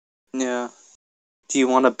 Yeah. Do you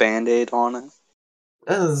want a Band-Aid on it?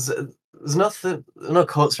 There's nothing, no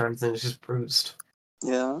cuts or anything. It's just bruised.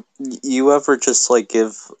 Yeah. You ever just like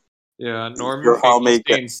give? Yeah, Norman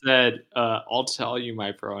Finkelstein said, "I'll tell you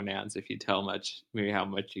my pronouns if you tell me how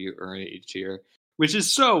much you earn each year," which is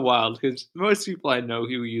so wild because most people I know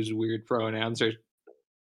who use weird pronouns are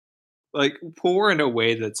like poor in a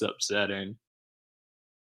way that's upsetting.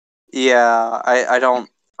 Yeah, I don't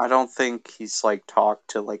think he's like talked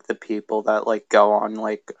to like the people that like go on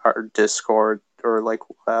like our Discord or like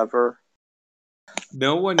whatever.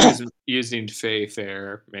 No one who's using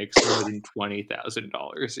Fair makes more than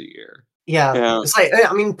 $20,000 a year. Yeah, it's like,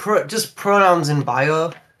 I mean, just pronouns in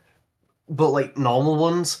bio, but like normal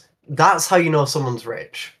ones. That's how you know someone's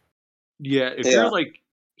rich. Yeah, if you're like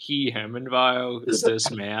he, him in bio, is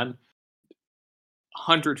this man,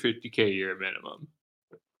 $150K a year minimum.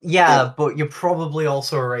 Yeah, but you're probably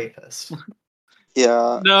also a rapist.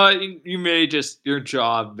 Yeah. No, you may just, your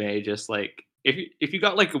job may just like, if you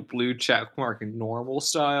got like a blue check mark in normal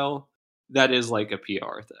style, that is like a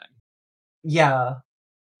PR thing. Yeah,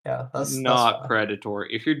 that's not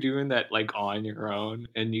predatory. If you're doing that like on your own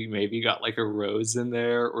and you maybe got like a rose in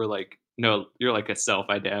there, or like no, you're like a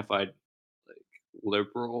self-identified like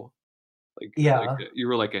liberal, like you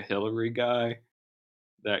were like a Hillary guy.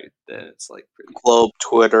 Then it's like pretty Globe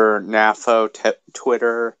Twitter, NAFO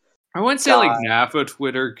Twitter. I wouldn't say like NAFO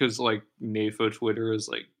Twitter because like NAFO Twitter is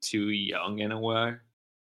like too young in a way.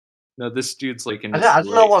 No, this dude's like in his I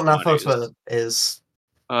don't know what NAFO Twitter is.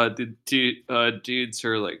 The dudes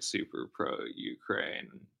are like super pro Ukraine.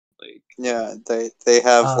 Like yeah, they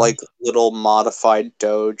have like little modified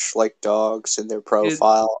Doge like dogs in their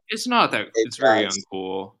profile. It's not that it's very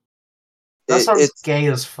uncool. That sounds gay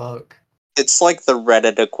as fuck. It's like the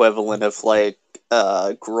Reddit equivalent of like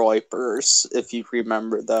Groypers, if you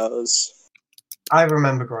remember those. I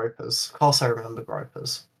remember Groypers. Of course I remember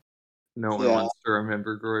Groypers. No one wants to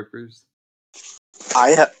remember Groypers. I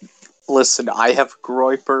have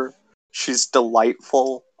Groyper. She's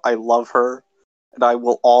delightful. I love her. And I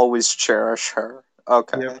will always cherish her.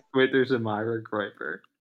 Okay. Yeah, wait, there's a Myra Groyper.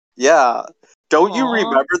 Yeah. Don't you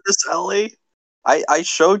remember this, Ellie? I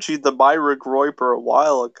showed you the Myra Groyper a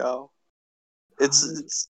while ago.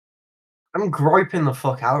 It's I'm groiping the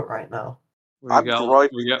fuck out right now. We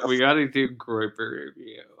gotta do Groyper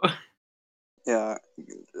review. Yeah.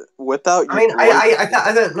 Without I your mean, groin.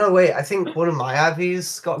 I don't know. Wait, I think one of my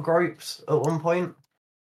Abbies got gripes at one point.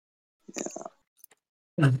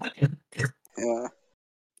 Yeah.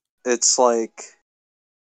 It's like,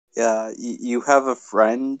 yeah, you have a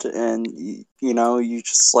friend, and you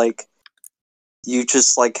just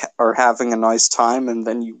are having a nice time, and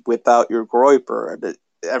then you whip out your groiper, and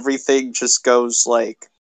everything just goes like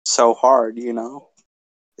so hard.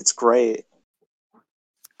 It's great.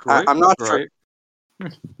 Great, I'm not sure.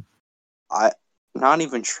 great. I'm not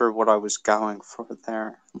even sure what I was going for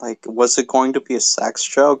there. Like, was it going to be a sex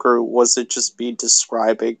joke, or was it just me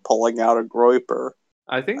describing pulling out a groiper?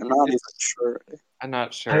 I think I'm not even it's. sure. I'm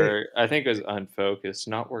not sure. I think it was unfocused,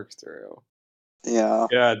 not worked through. Yeah.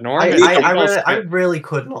 Yeah, Norman I Finkelstein. really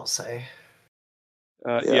could not say.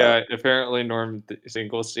 Yeah, apparently Norman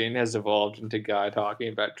Finkelstein has evolved into guy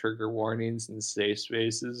talking about trigger warnings and safe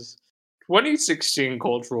spaces. 2016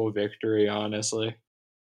 cultural victory, honestly.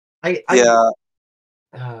 Yeah.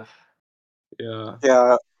 Uh, Yeah.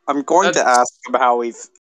 Yeah. I'm going to That's ask him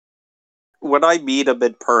when I meet him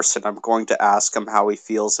in person, I'm going to ask him how he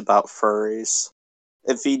feels about furries.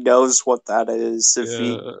 If he knows what that is,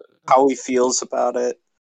 yeah. how he feels about it.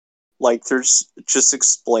 Like, there's just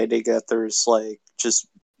explaining that there's like just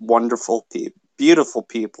wonderful people, beautiful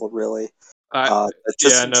people, really. I That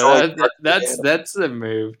just yeah, no, enjoy that's the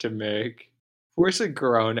move to make. Force a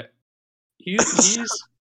grown. He's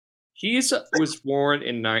was born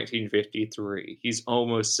in 1953. He's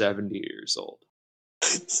almost 70 years old.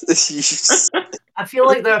 I feel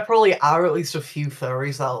like there probably are at least a few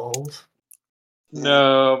furries that old.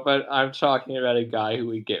 No, but I'm talking about a guy who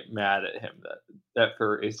would get mad at him that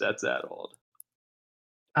furries that's that old.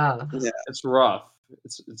 Ah. Yeah, It's rough.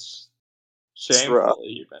 It's it's rough. shameful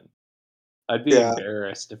even. I'd be Yeah,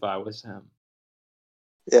 embarrassed if I was him.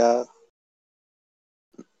 yeah,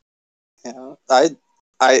 yeah.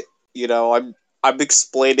 I'm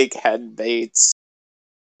explaining head mates.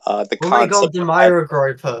 The Oh my god, concept the of head. Myra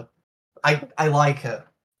Groper. I like her.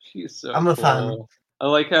 She's so I'm a fan. cool. I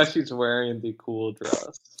like how she's wearing the cool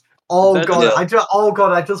dress. Oh That's god, Yeah.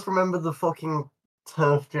 I just remembered the fucking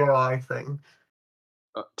Turf JI thing.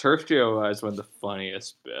 Turf Joe is one of the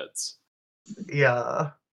funniest bits.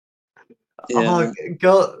 Yeah. Yeah. Oh,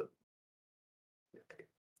 girl,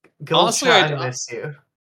 girls Honestly, chat, I miss you.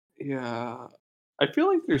 yeah, I feel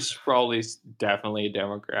like there's probably definitely a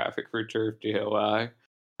demographic for Turf DOI.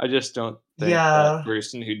 I just don't think that Yeah,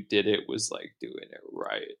 person who did it was like doing it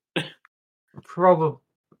right. probably.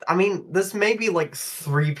 I mean, there's maybe like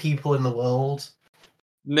 3 people in the world.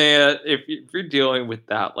 Nah, if you're dealing with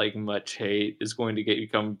that like much hate, it's going to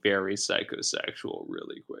become very psychosexual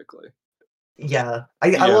really quickly. Yeah, I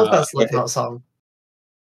love Yeah, that Slipknot song.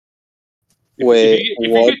 Wait, if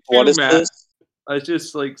you what? get What too is mad, this? I was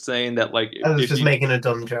just like saying that like I was if just you making a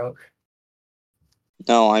dumb joke.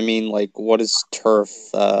 No, I mean, like, what is turf?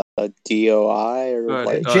 DOI or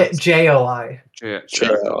like it's JOI, jack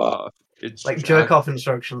JOI? off. It's like jack. jerk off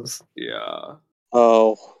instructions. Yeah.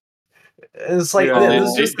 Oh, It's like Yeah,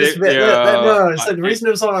 there's just this bit. yeah. No. So the reason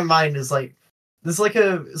it was on my mind is like there's like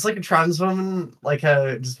it's like a trans woman, like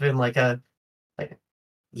just being like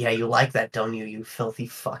yeah, you like that, don't you? You filthy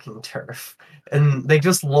fucking turf. And they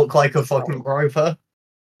just look like a fucking groper.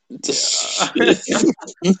 Yeah.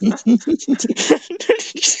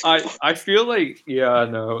 I feel like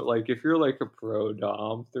no, like if you're like a pro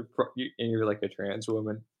dom, and you're like a trans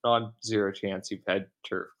woman, on zero chance you've had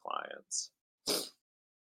turf clients.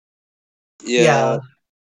 Yeah,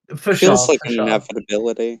 Yeah, for feels sure, like for an sure.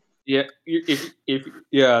 inevitability. Yeah, if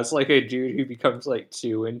yeah, it's like a dude who becomes like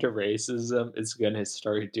too into racism is gonna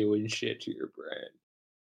start doing shit to your brain.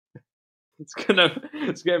 It's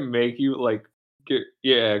gonna make you like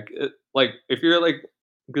like if you're like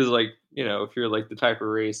because like if you're like the type of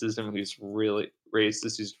racism who's really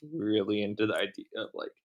racist who's really into the idea of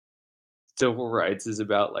like civil rights is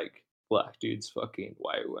about like black dudes fucking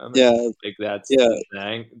white women, Yeah, like that's yeah. the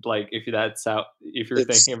thing, like if you're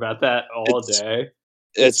It's thinking about that all it's day,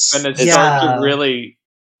 it's it's gonna it's start to Yeah, really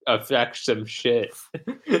affect some shit.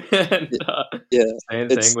 And yeah. same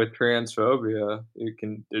thing It's with transphobia.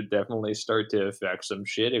 It definitely start to affect some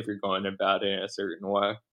shit if you're going about it in a certain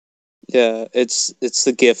way. yeah. It's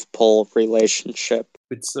the gift pull relationship.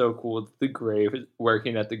 It's so cool. The gray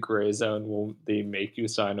working at the gray zone will they make you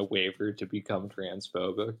sign a waiver to become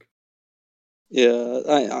transphobic.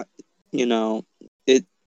 Yeah, you know, it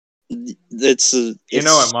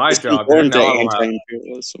At my it's job, you're important to not allowed.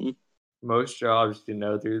 anti-imperialism. Most jobs,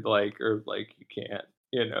 they're like, or like you can't,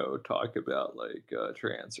 talk about like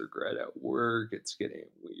trans regret at work. It's getting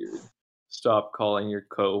weird. Stop calling your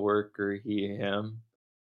coworker he, him.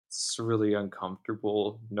 It's really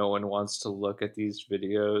uncomfortable. No one wants to look at these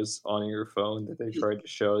videos on your phone that they tried to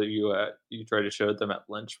show you try to show them at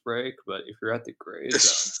lunch break, but if you're at the gray zone,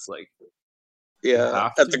 it's like you Yeah,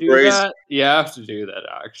 have to do that. You have to do that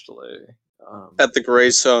actually. at the gray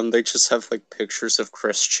zone, they just have like pictures of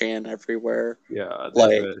Chris Chan everywhere. Yeah, there's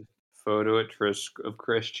Like, a photo of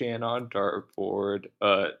Chris Chan on dartboard.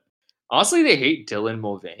 Honestly, they hate Dylan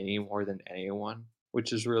Mulvaney more than anyone,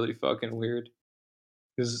 which is really fucking weird.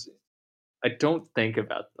 Because I don't think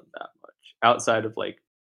about them that much outside of like,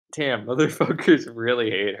 damn, motherfuckers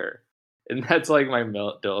really hate her, and that's like my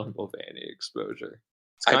Dylan Mulvaney exposure.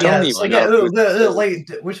 It's I kind don't of even funny.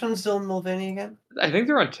 know. Which one's Dylan Mulvaney again? I think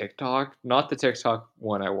they're on TikTok, not the TikTok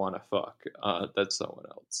one I want to fuck. That's someone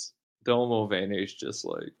else. Dylan Mulvaney is just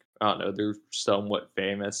like, I don't know, they're somewhat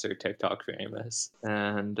famous. They're TikTok famous,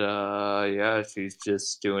 and yeah, she's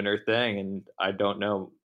just doing her thing, and I don't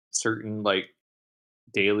know, certain like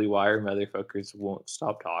Daily Wire motherfuckers won't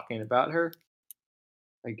stop talking about her.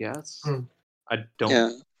 I guess. Hmm. I don't.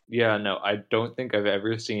 Yeah. Yeah, no, I don't think I've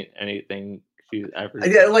ever seen anything she's ever.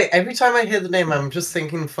 Yeah, like every time I hear the name, I'm just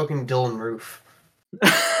thinking fucking Dylan Roof.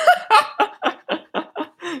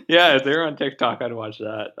 Yeah, if they're on TikTok, I'd watch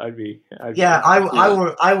that. Yeah,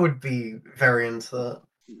 I would be very into that.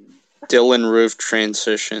 Dylan Roof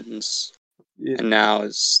transitions, Yeah, and now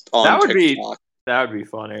is on that would TikTok. be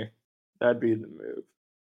funny. That'd be the move.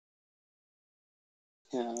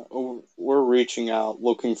 Yeah, we're reaching out,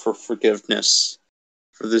 looking for forgiveness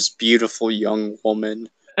for this beautiful young woman.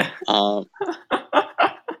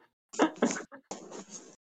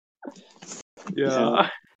 Yeah.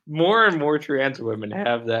 More and more trans women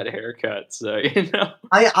have that haircut, so you know.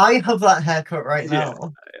 I have that haircut right Yeah.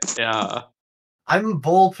 now. Yeah. I'm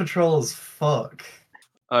bald patrol as fuck.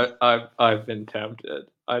 I've been tempted.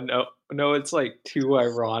 I know it's like too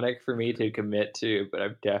ironic for me to commit to, but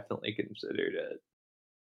I've definitely considered it.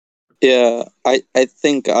 Yeah, I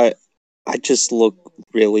think I just look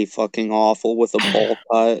really fucking awful with a bowl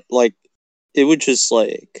cut. Like, it would just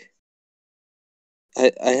like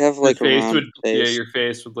I have like a round face. your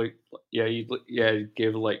face would like you'd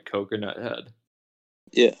give like coconut head.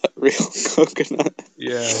 Yeah, real coconut.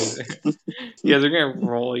 Yeah. Yeah, they're gonna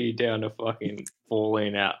roll you down a fucking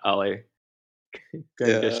bowling alley.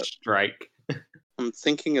 Gonna Yeah. just strike. I'm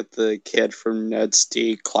thinking of the kid from Ned's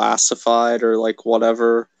Declassified or like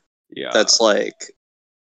whatever. Yeah. That's like,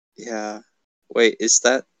 yeah. Wait, is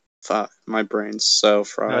that? Fuck, my brain's so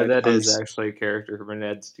fried. No, that is actually a character from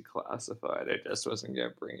Ned's Declassified. I just wasn't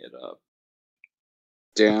gonna bring it up.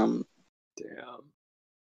 Damn. Yeah,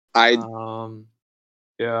 I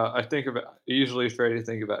usually try to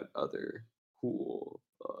think about other cool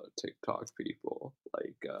TikTok people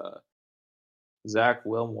like Zach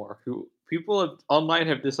Wilmore, who people online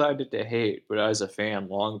have decided to hate, but I was a fan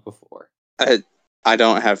long before. I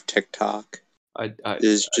don't have TikTok. I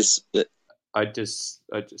just use it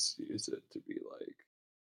to be like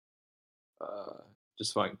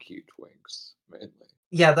just find cute twinks mainly.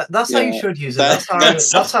 Yeah, that's how you should use it. That's how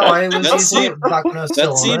I was that using it back when I was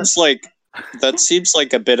still on it. That seems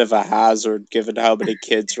like a bit of a hazard given how many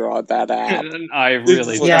kids are on that app. I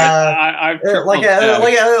really yeah.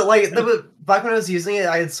 Back when I was using it,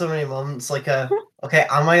 I had so many moments like okay,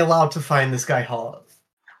 am I allowed to find this guy hot?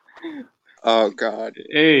 Oh god.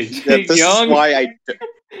 Hey, this young. Is why I.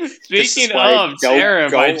 Speaking of Sarah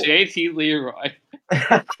by JT Leroy.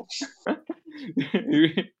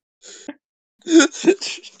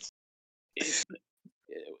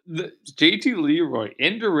 The JT Leroy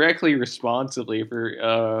indirectly responsibly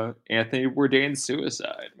for Anthony Bourdain's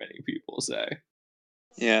suicide, many people say.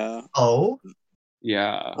 Yeah. Oh?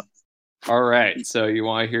 Yeah. Alright, so you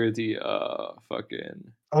wanna hear the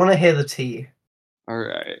fucking I wanna hear the tea.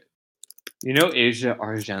 Alright. You know Asia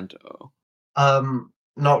Argento?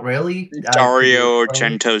 Not really. Dario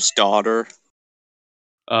Argento's daughter.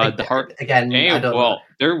 The heart again. I don't know.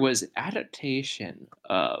 There was an adaptation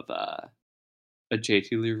of a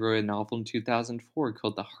J.T. Leroy novel in 2004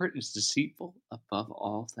 called "The Heart Is Deceitful Above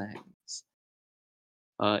All Things,"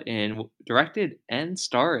 and directed and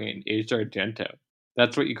starring Asia Argento.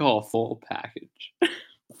 That's what you call a full package.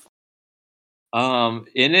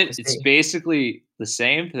 In it, it's basically the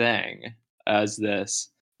same thing as this,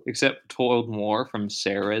 except told more from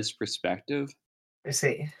Sarah's perspective. I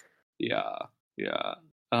see. Yeah.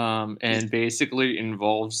 And basically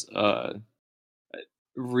involves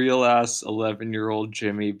real ass 11-year-old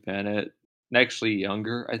Jimmy Bennett, actually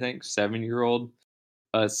younger, I think, 7-year-old,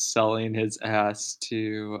 selling his ass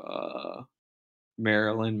to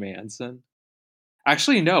Marilyn Manson.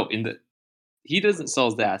 Actually, no, he doesn't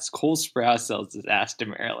sell his ass. Cole Sprouse sells his ass to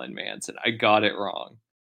Marilyn Manson. I got it wrong.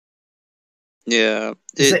 Yeah.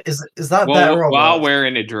 Is that better or while worse?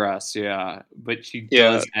 wearing a dress, yeah. But she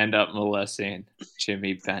does end up molesting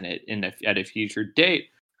Jimmy Bennett at a future date,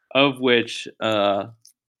 of which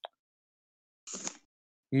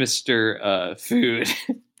Mr. Food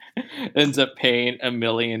ends up paying $1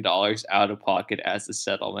 million out of pocket as a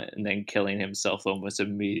settlement and then killing himself almost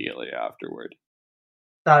immediately afterward.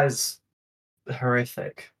 That is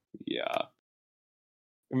horrific. Yeah.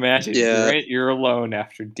 Imagine you're alone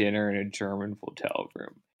after dinner in a German hotel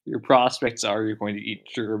room. Your prospects are you're going to eat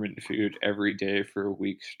German food every day for a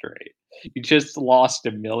week straight. You just lost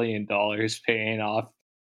 $1 million paying off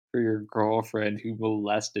for your girlfriend who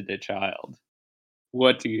molested a child.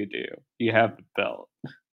 What do? You have the belt.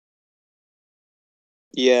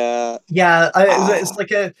 Yeah. Yeah, it's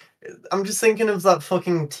like I'm just thinking of that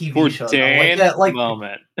fucking TV show now. Like,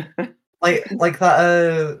 moment. like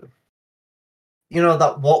that. You know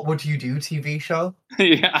that What Would You Do TV show?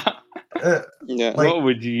 Yeah. Yeah. Like, what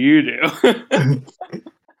would you do?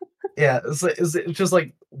 yeah, is it just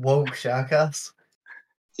like woke jackass?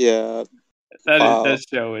 Yeah. That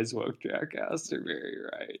show is woke jackass. You're very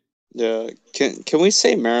right. Yeah. Can we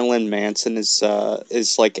say Marilyn Manson is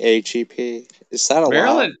like AGP? Is that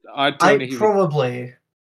allowed?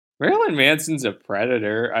 Marilyn Manson's a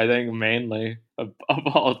predator, I think, mainly of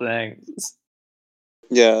all things.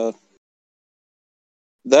 Yeah.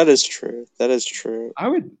 That is true. I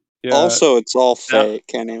would. Yeah, also, it's all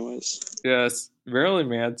fake, anyways. Yes, Marilyn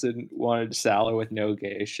Manson wanted Salo with no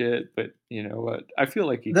gay shit, but you know what? I feel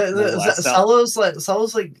like Salo's like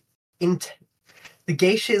the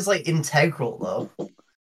gay shit is like integral though.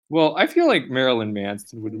 Well, I feel like Marilyn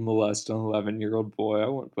Manson would molest an 11-year-old boy. I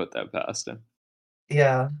wouldn't put that past him.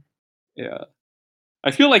 Yeah. Yeah.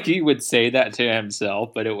 I feel like he would say that to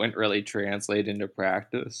himself, but it wouldn't really translate into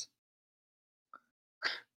practice.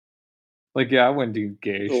 Like, yeah, I wouldn't do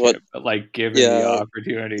gay shit, but like, given the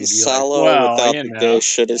opportunity to be Salo like, well, without the gay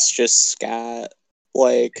shit is just scat.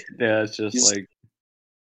 Like, yeah, it's just like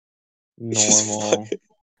normal.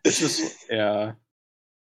 It's just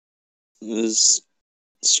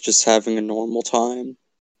It's just having a normal time,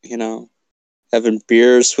 having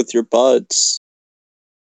beers with your buds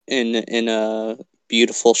in a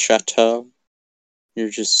beautiful chateau. You're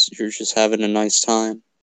just having a nice time,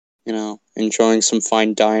 enjoying some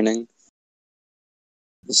fine dining.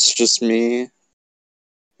 It's just me.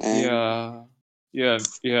 And yeah.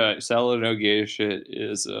 Salo no gay shit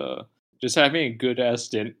is just having a good ass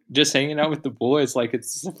dinner, just hanging out with the boys like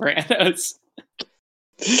it's Sopranos.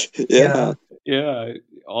 Yeah. You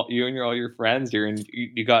and all your friends. You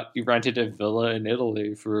rented a villa in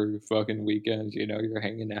Italy for fucking weekends. You're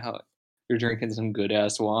hanging out. You're drinking some good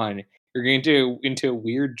ass wine. You're getting into a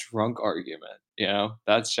weird drunk argument.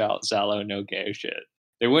 That's Salo no gay shit.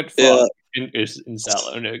 They wouldn't fuck in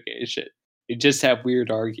Salo no gay shit. They just have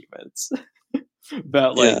weird arguments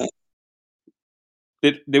about like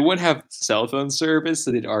they wouldn't have cell phone service,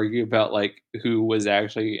 so they'd argue about like who was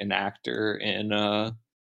actually an actor in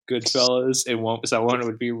Goodfellas, and someone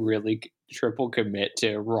would be really triple commit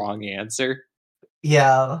to a wrong answer.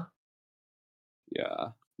 Yeah. Yeah,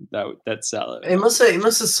 that's solid. It must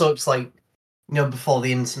have sucked, like, before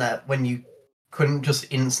the internet, when you couldn't just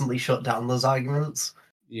instantly shut down those arguments.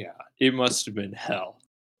 Yeah, it must have been hell.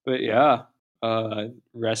 But yeah,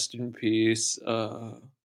 rest in peace.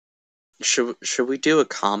 Should we do a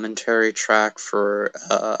commentary track for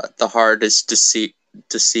the hardest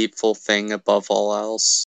deceitful thing above all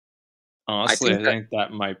else? Honestly, I think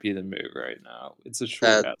that might be the move right now. It's a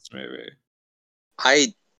short ass movie.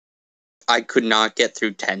 I could not get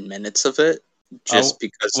through 10 minutes of it just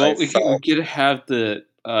because we could have the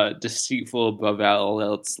deceitful above all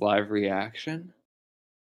else live reaction.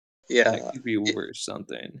 Yeah, that could be worth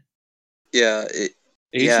something. Yeah,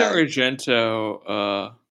 Asia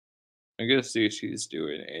Argento. I gotta see if she's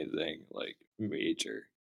doing anything like major.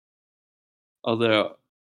 Although,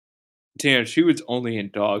 damn, she was only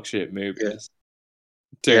in dog shit movies.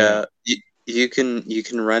 Yeah, you can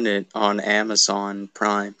rent it on Amazon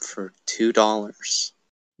Prime for $2.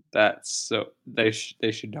 That's so they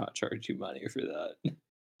should not charge you money for that.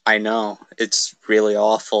 I know, it's really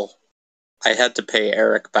awful. I had to pay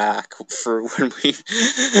Eric back for when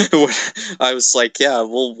I was like, yeah,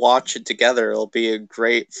 we'll watch it together. It'll be a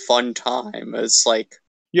great fun time. It's like,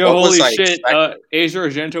 yo, holy shit! Asia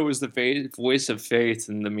Argento was the voice of Faith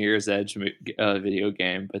in the Mirror's Edge video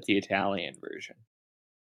game, but the Italian version.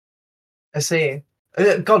 I see.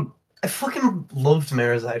 God, I fucking loved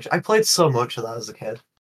Mirror's Edge. I played so much of that as a kid.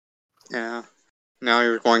 Yeah. Now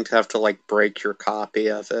you're going to have to, like, break your copy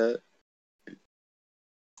of it.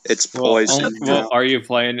 It's poison. Well, are you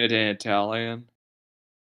playing it in Italian?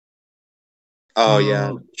 Oh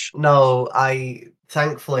yeah. No,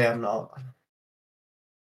 thankfully I'm not.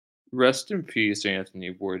 Rest in peace,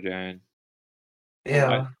 Anthony Bourdain.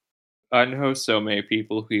 Yeah. I know so many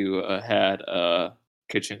people who had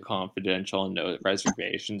Kitchen Confidential and know that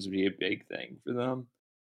reservations would be a big thing for them.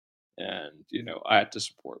 And, I had to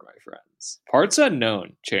support my friends. Parts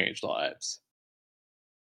Unknown changed lives.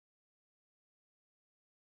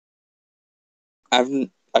 I've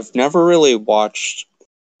never really watched.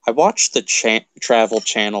 I watched the Travel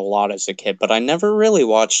Channel a lot as a kid, but I never really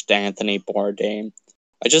watched Anthony Bourdain.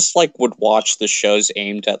 I just would watch the shows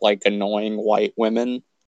aimed at annoying white women.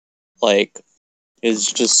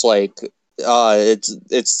 It's just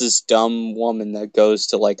it's this dumb woman that goes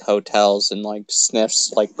to hotels and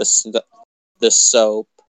sniffs the soap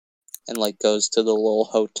and goes to the little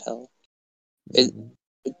hotel.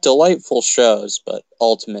 Delightful shows, but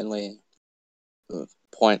ultimately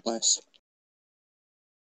pointless.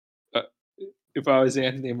 If I was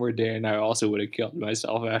Anthony Bourdain, I also would have killed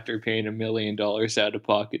myself after paying $1 million out of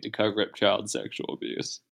pocket to cover up child sexual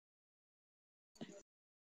abuse.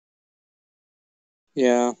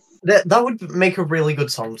 Yeah. That would make a really good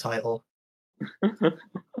song title.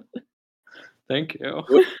 Thank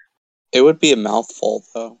you. It would be a mouthful,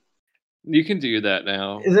 though. You can do that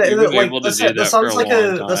now. Is You've been like able to do that for a long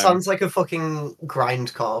time. That sounds like a fucking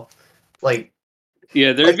grindcore.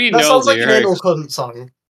 Yeah, there'd be that no sounds lyrics. like an anal cunt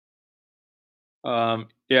song.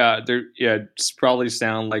 It's probably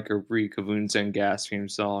sound like a Rikavunzen gas theme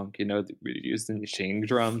song. They use the machine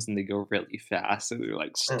drums and they go really fast and they're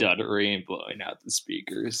stuttering and blowing out the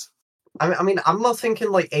speakers. I mean, I'm not thinking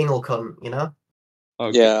anal cunt,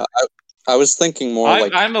 Okay. Yeah, I was thinking more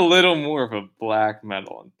I'm a little more of a black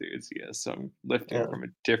metal enthusiast, so I'm lifting from a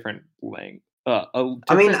different length. I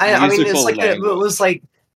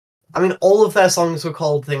mean, all of their songs were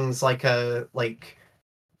called things like I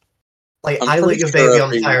Lit Your Baby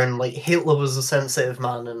on Fire and Hitler was a sensitive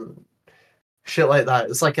man and shit like that.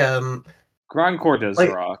 It's grindcore does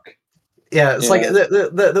rock. Yeah, it's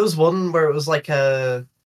there was one where it was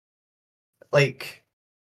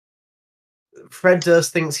Fred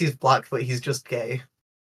Durst thinks he's black, but he's just gay.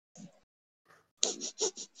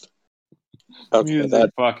 Okay,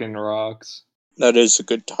 Music fucking rocks. That is a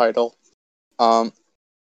good title. I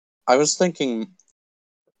was thinking,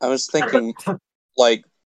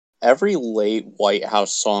 every late White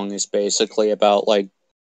House song is basically about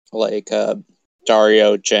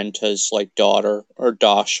Dario Genta's daughter, or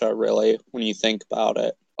Dasha, really, when you think about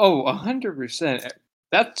it. Oh, 100%.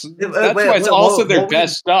 That's why it's also their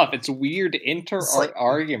best stuff. It's weird inter-art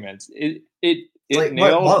arguments. It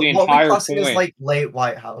nails the entire point. What is late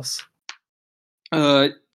White House?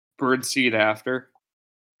 Birdseed After.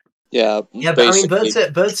 Yeah, but I mean,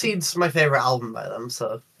 Birdseed's my favorite album by them,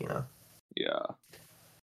 so Yeah.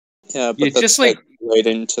 Yeah, but that's just late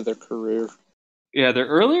into their career. Yeah, their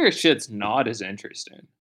earlier shit's not as interesting.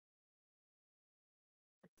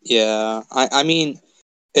 Yeah, I mean,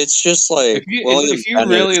 it's just if you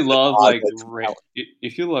really love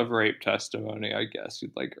if you love Rape Testimony, I guess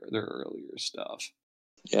you'd like their earlier stuff.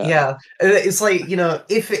 Yeah, it's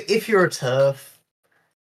if you're a TERF,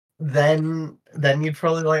 then you'd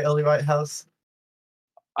probably like early White House.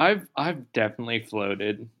 I've definitely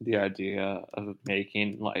floated the idea of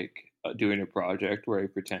making doing a project where I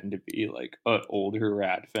pretend to be an older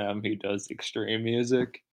rat femme who does extreme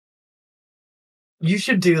music. You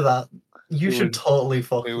should do that. You should totally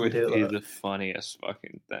fucking do that. It would be the funniest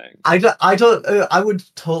fucking thing. I would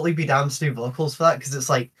totally be down to do vocals for that because it's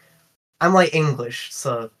I'm English,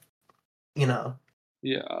 so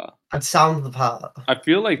Yeah. I'd sound the part. I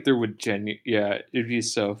feel like there would it'd be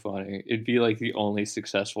so funny. It'd be the only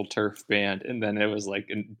successful TERF band, and then it was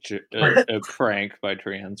a prank by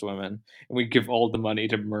trans women, and we give all the money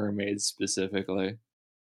to mermaids specifically.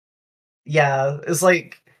 Yeah, it's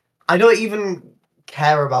I don't even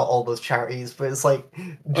care about all those charities, but it's it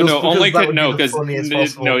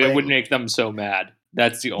would make them so mad.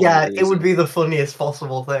 That's the only reason. It would be the funniest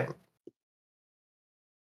possible thing.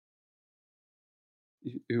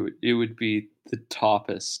 It would be the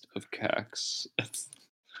toppest of cacks.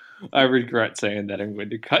 I regret saying that. I'm going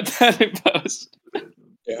to cut that in post.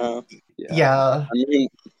 Yeah. I mean,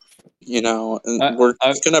 we're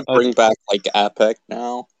just gonna bring back Epic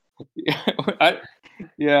now. I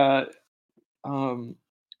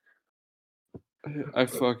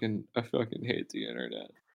fucking hate the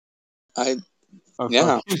internet. I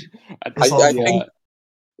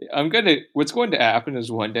think what's going to happen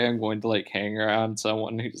is one day I'm going to hang around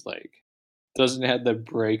someone who's doesn't have the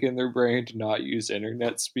break in their brain to not use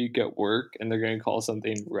internet speak at work, and they're going to call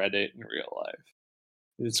something Reddit in real life.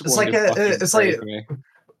 It's going to fucking break me.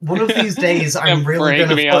 one of these days I'm really break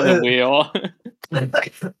gonna me on the wheel.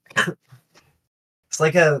 It's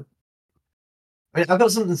like I mean, I've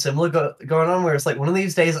got something similar going on where it's like one of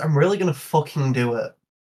these days I'm really gonna fucking do it.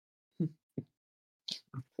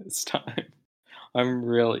 This time. I'm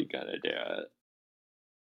really gonna do it.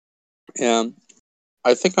 Yeah.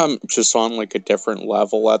 I think I'm just on like a different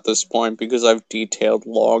level at this point because I've detailed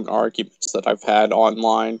long arguments that I've had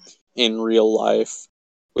online in real life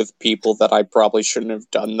with people that I probably shouldn't have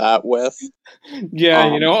done that with.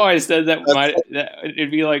 Yeah, you know, I said that that's it'd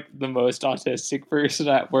be like the most autistic person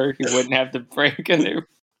at work who wouldn't have the break in their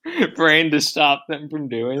brain to stop them from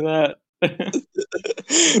doing that.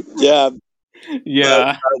 Yeah,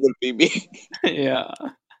 Yeah, that would be me. yeah.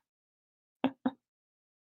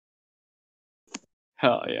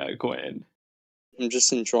 Hell yeah, Quinn. I'm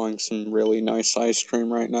just enjoying some really nice ice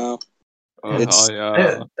cream right now. Oh It's hell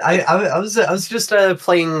yeah. I was just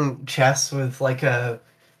playing chess with like one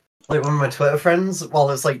of my Twitter friends while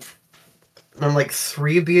it's like I'm like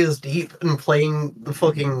 3 beers deep and playing the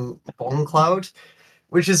fucking Bong Cloud,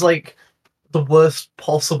 which is like the worst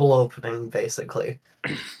possible opening, basically.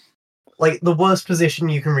 Like the worst position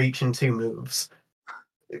you can reach in 2 moves.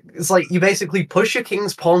 It's like you basically push your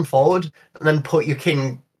king's pawn forward and then put your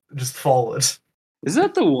king just forward. Is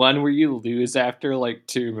that the one where you lose after like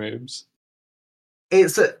 2 moves?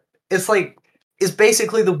 It's like it's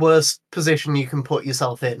basically the worst position you can put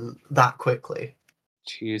yourself in that quickly.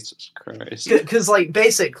 Jesus Christ. Because like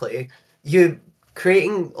basically you're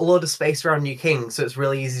creating a load of space around your king, so it's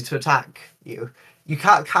really easy to attack you. You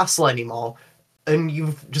can't castle anymore, and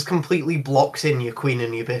you've just completely blocked in your queen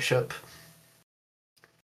and your bishop.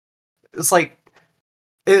 It's like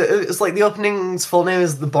it's like the opening's full name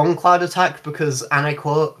is the Bomb Cloud attack because, and I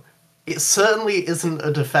quote, "It certainly isn't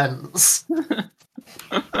a defense."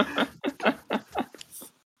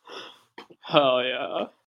 Hell yeah.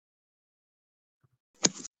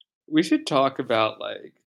 We should talk about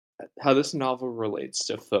like how this novel relates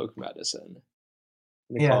to folk medicine.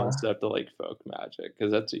 The Yeah. concept of like folk magic,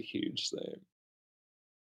 because that's a huge thing.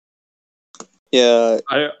 yeah,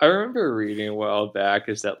 I remember reading a while back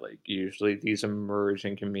is that like usually these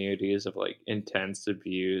emerging communities of like intense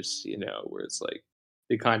abuse, you know, where it's like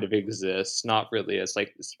they kind of exist not really as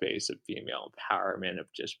like the space of female empowerment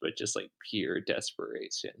but just like pure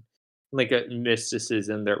desperation, like a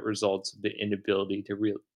mysticism that results of the inability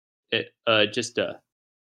to just a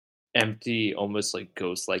empty, almost like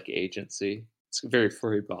ghost-like agency. It's very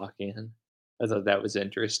Feuerbachtian. I thought that was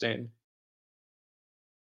interesting.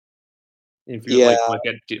 If you yeah, like look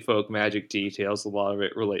at folk magic details, a lot of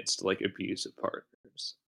it relates to like abusive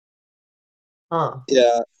partners. Huh.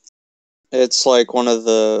 yeah. It's like one of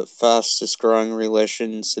the fastest growing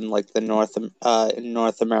religions in like the in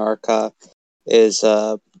North America is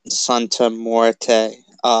Santa Muerte.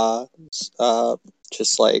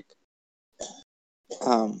 Just like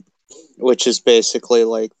um, which is basically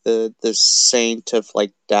like the saint of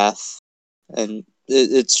like death, and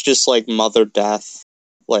it's just like Mother Death,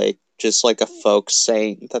 like just like a folk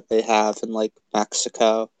saint that they have in like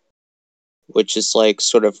Mexico, which is like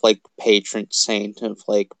sort of like patron saint of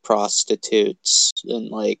like prostitutes and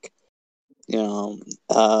like you know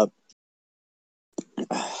uh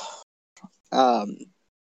um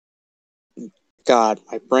God,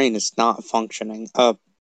 my brain is not functioning. I'm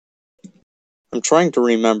trying to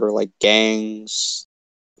remember like gangs,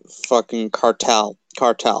 fucking cartel.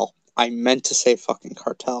 I meant to say fucking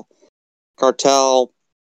cartel,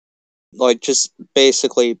 like just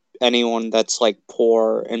basically anyone that's like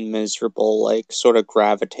poor and miserable, like sort of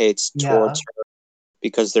gravitates Yeah. towards her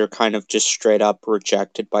because they're kind of just straight up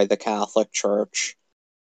rejected by the Catholic Church.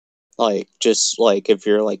 Like just like if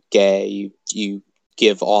you're like gay, you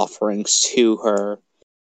give offerings to her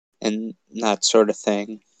and that sort of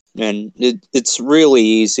thing. And it's really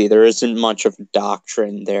easy. There isn't much of a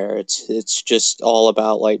doctrine there. It's just all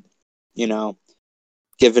about like, you know,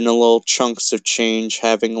 giving a little chunks of change,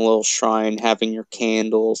 having a little shrine, having your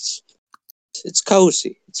candles. It's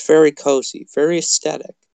cozy. It's very cozy, very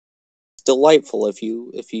aesthetic. It's delightful if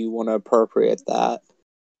you want to appropriate that.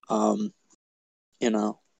 Um, you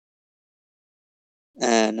know.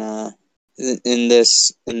 And in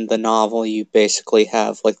the novel you basically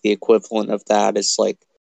have like the equivalent of that is like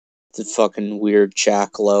the fucking weird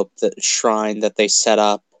jackalope that shrine that they set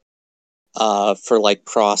up for like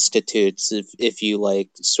prostitutes. If you like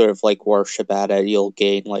sort of like worship at it, you'll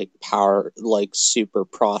gain like power, like super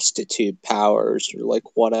prostitute powers or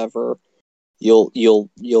like whatever. You'll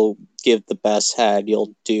give the best head,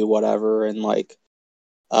 you'll do whatever. And like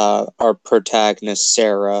our protagonist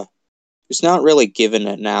Sarah, who's not really given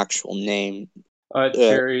an actual name,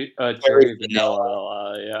 Cherry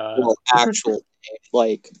vanilla. Yeah. Well, actual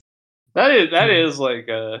like That is like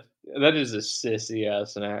that is a sissy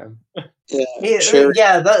ass name. cherry.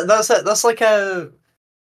 That's like a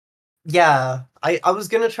yeah. I was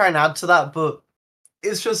gonna try and add to that, but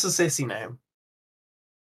it's just a sissy name.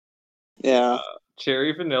 Yeah,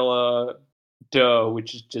 Cherry vanilla dough,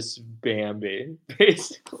 which is just Bambi,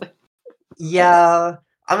 basically. Yeah,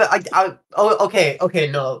 okay,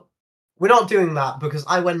 no, we're not doing that because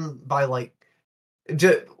I went by like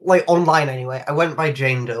online anyway. I went by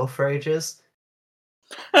Jane Doe for ages.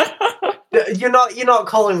 You're not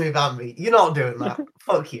calling me Bambi. You're not doing that.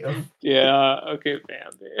 Fuck you. Yeah. Okay,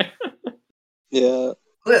 Bambi. yeah.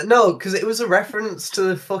 No, because it was a reference to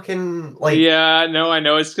the fucking like. Yeah. No, I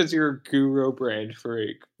know it's because you're a guru brain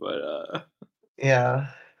freak, but Yeah.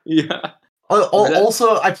 yeah.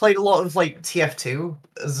 Also, I played a lot of like TF2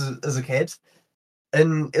 as a kid,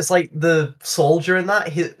 and it's like the soldier in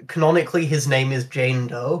that. Canonically, his name is Jane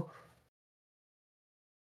Doe,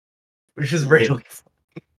 which is really.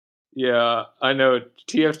 Yeah, I know.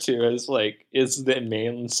 TF2 is the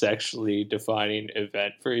main sexually defining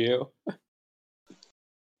event for you.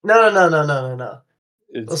 No.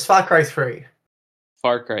 It was It's Far Cry 3.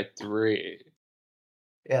 Far Cry 3.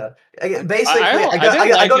 Yeah, basically, I didn't like that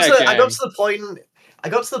I got game. to the point. I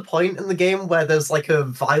got to the point in the game where there's like a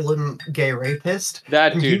violent gay rapist,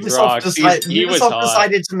 That and dude rocks. He was Ubisoft hot.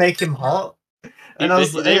 decided to make him hot, and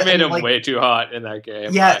They made him like, way too hot in that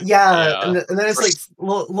game. yeah, Yeah. and then it's like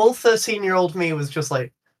little 13-year-old me was just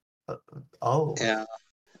like, oh, Yeah.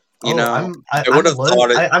 oh, I would have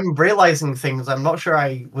thought it. I'm realizing things I'm not sure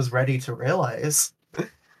I was ready to realize.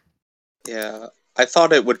 Yeah, I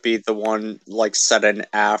thought it would be the one like set in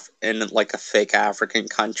like a fake African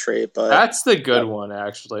country, but That's the good one,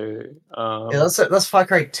 actually. Yeah, that's Far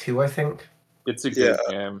Cry 2, I think. It's a good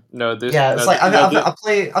game. No, this Yeah, it's no, like no, the,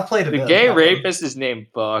 I played a the bit. gay of that one. rapist is named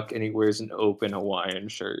Buck, and he wears an open Hawaiian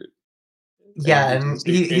shirt. Yeah, and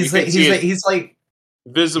he's like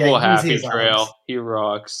visible you can see happy his trail. abs. He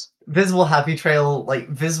rocks. Visible happy trail, like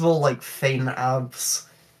visible like faint abs.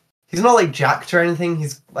 He's not like jacked or anything.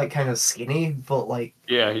 He's like kind of skinny, but like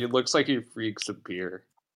Yeah, he looks like he freaks a beer.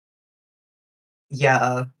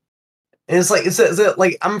 yeah. And it's like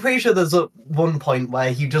like I'm pretty sure there's a one point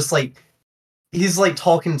where he just like he's like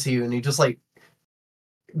talking to you and he just like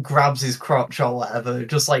grabs his crotch or whatever,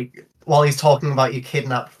 just like while he's talking about your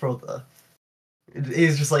kidnapped brother.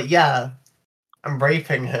 He's just like, yeah, I'm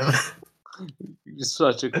raping him. It's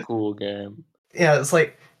such a cool game. Yeah, it's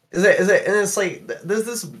like, is it, and it's like, there's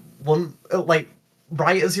this one, like,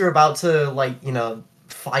 right as you're about to, like,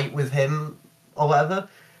 fight with him or whatever,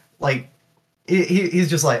 like, he's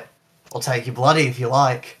just like, I'll take you bloody if you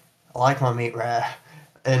like. I like my meat rare.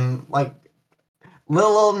 And, like,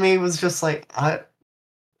 little old me was just like, I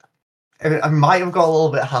might have got a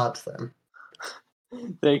little bit hard then.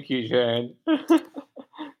 Thank you, Jane.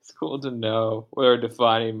 It's cool to know what are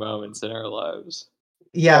defining moments in our lives.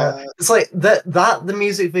 Yeah, it's like the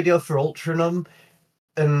music video for Ultranum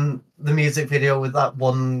and the music video with that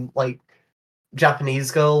one, like,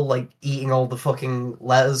 Japanese girl, like, eating all the fucking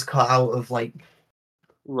letters cut out of, like,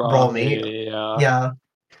 raw meat. Yeah. Yeah.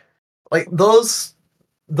 Like, those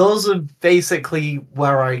are basically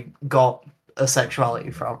where I got a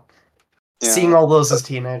sexuality from. Yeah. Seeing all those as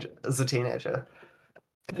a teenager.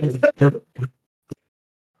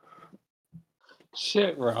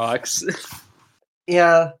 Shit rocks.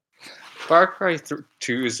 Yeah. Far Cry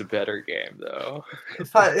 2 is a better game, though. In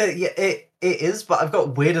fact, it is, but I've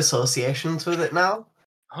got weird associations with it now.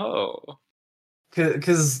 Oh.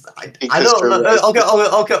 Because I don't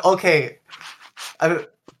know. Okay.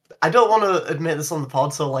 I don't want to admit this on the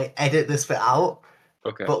pod, so like edit this bit out.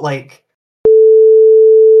 Okay. But like,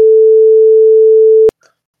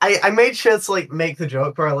 I made sure to like make the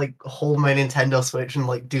joke where I like hold my Nintendo Switch and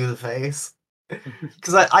like do the face.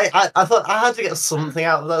 Because I thought I had to get something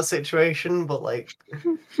out of that situation, but like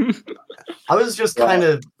I was just kind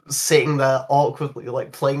of sitting there awkwardly,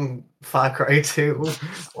 like playing Far Cry 2,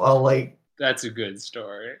 while like that's a good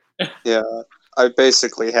story. Yeah, I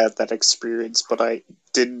basically had that experience, but I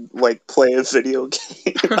didn't like play a video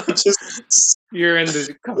game. You're in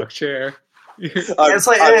the cock chair. It's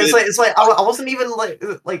like I wasn't even like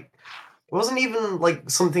it wasn't even like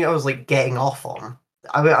something I was like getting off on.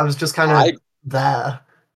 I was just kind of there.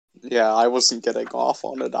 Yeah, I wasn't getting off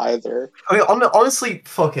on it either. I mean, honestly,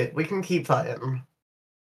 fuck it. We can keep that in.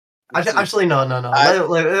 Actually, no.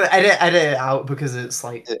 Edit it out because it's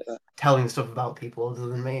like telling stuff about people other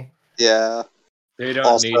than me. Yeah. They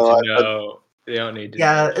don't need to know. They don't need to know.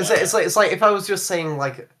 Yeah, it's like if I was just saying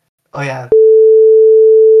like, oh yeah,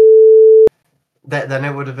 then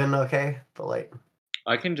it would have been okay. But like,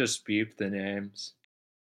 I can just beep the names.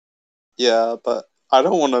 Yeah, but I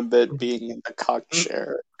don't want to admit being in the cock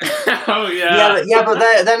chair. Oh yeah. but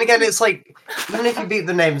then again, it's like even if you beat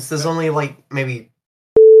the names, there's only like maybe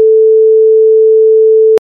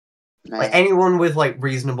like Man. anyone with like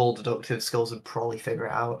reasonable deductive skills would probably figure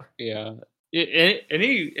it out. Yeah.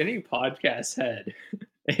 Any podcast head,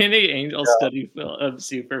 any Angel Study film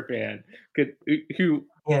super fan who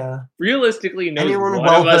Yeah, realistically knows anyone one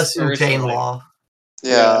well of us versed in Jane personally. Law.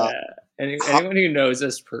 Yeah. Anyone who knows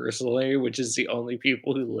us personally, which is the only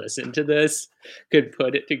people who listen to this, could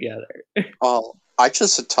put it together. Well, I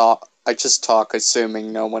just talk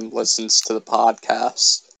assuming no one listens to the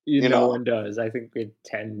podcast. You No know. one does. I think we had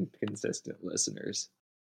 10 consistent listeners.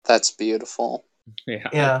 That's beautiful. Yeah.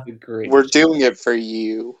 Yeah. That's great. We're doing it for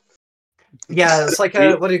you. Yeah, it's like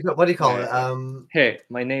a what do you call it? Hey,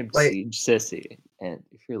 my name's like- Siege Sissy, and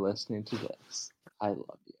if you're listening to this, I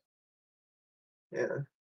love you. Yeah,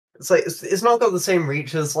 it's like it's not got the same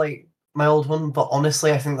reach as like my old one, but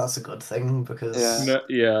honestly, I think that's a good thing because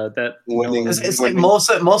That Winning. it's like most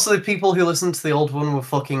of the people who listen to the old one were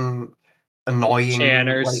fucking annoying.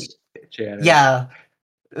 Channers. Like, Channers. yeah,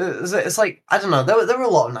 it's like I don't know. There were a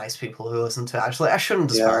lot of nice people who listened to it. Actually, I shouldn't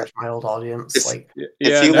disparage my old audience. That's why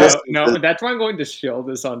I'm going to show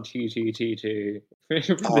this on TTTT.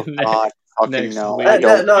 Oh God, fucking next no! week. I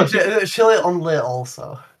don't. No, chill it on lit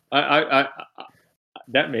also. I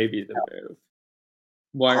that may be the move.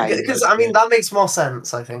 Why? Because I mean that makes more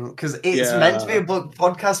sense. I think because it's meant to be a book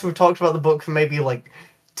podcast. We've talked about the book for maybe like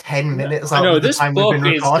 10 minutes. I know of the this time book we've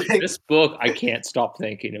been recording. this book I can't stop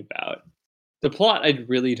thinking about. The plot I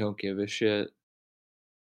really don't give a shit.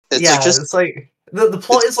 It's like the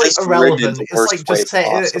plot is like irrelevant. It's like just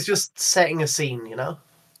it's just setting a scene, you know.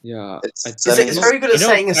 Yeah, it's very good at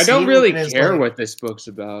setting a scene. I don't really care what this book's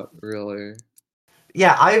about, really.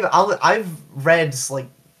 Yeah, I've read like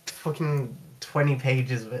fucking 20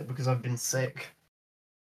 pages of it because I've been sick.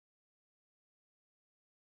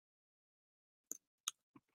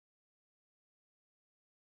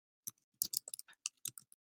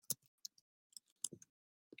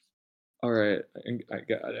 All right, I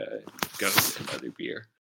gotta go get another beer.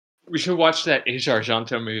 We should watch that Asia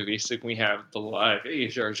Argento movie so we have the live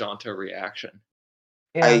Asia Argento reaction.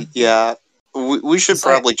 Yeah. We should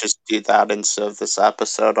probably just do that instead of this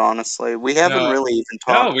episode, honestly. We haven't really even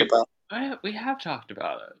talked about it. We have talked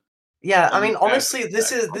about it. Yeah, I mean, honestly,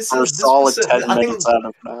 this is for a solid 10 minutes out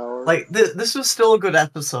of an hour. Like, this was still a good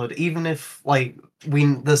episode, even if, like,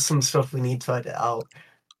 there's some stuff we need to edit out.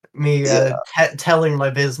 Me telling my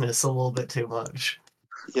business a little bit too much.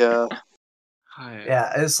 Yeah.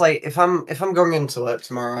 Yeah, it's like, if I'm going into work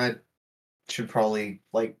tomorrow, I should probably,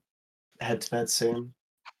 like, head to bed soon.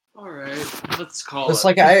 Alright, let's call it's it.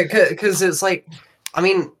 It's like, because it's like, I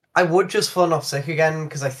mean, I would just phone off sick again,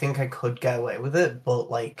 because I think I could get away with it,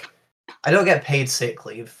 but, like, I don't get paid sick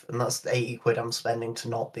leave, and that's the 80 quid I'm spending to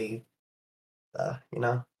not be there, you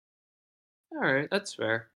know? Alright, that's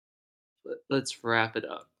fair. Let's wrap it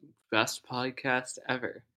up. Best podcast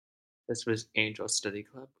ever. This was Angel Study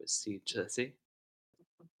Club with Siege Sissy.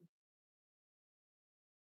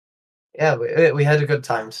 Yeah, we had a good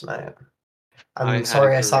time tonight. I'm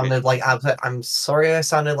sorry I sounded like absolute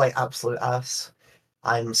ass.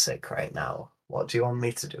 I'm sick right now. What do you want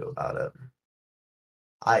me to do about it?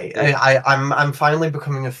 I'm finally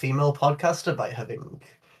becoming a female podcaster by having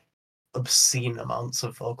obscene amounts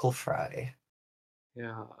of vocal fry.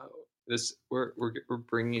 Yeah, we're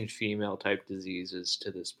bringing female type diseases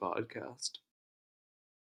to this podcast.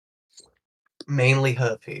 Mainly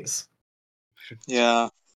herpes. Yeah.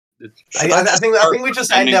 I think we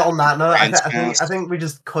just end it on that note. I think we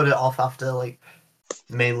just cut it off after like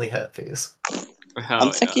mainly herpes.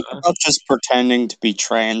 I'm thinking about just pretending to be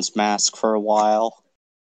trans mask for a while.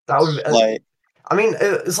 That would like. I mean,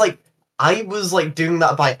 it's like I was like doing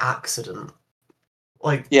that by accident.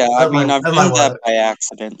 Like yeah, I've done that by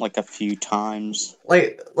accident like a few times.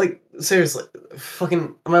 Like seriously,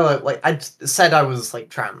 fucking my work. Like I said I was like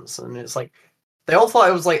trans, and it's like they all thought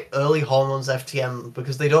I was like early hormones FTM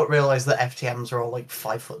because they don't realize that FTMs are all like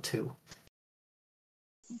 5'2".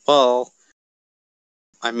 Well,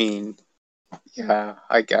 I mean, yeah,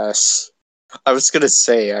 I guess. I was gonna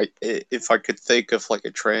say, if I could think of like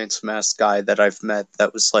a trans mask guy that I've met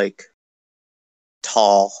that was like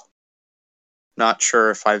tall. Not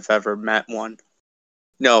sure if I've ever met one.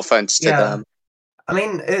 No offense to them. I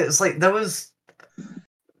mean, it's like there was.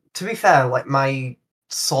 To be fair, like my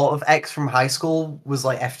sort of ex from high school was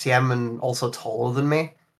like FTM and also taller than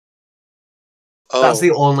me. Oh. That's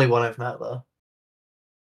the only one I've met though.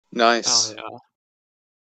 Nice. Oh, yeah.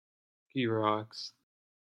 He rocks.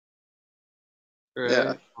 Yeah.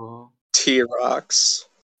 Right? Cool. T-Rocks.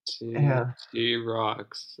 Yeah. He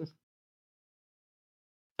rocks.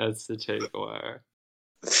 That's the takeaway.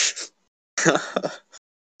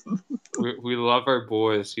 We love our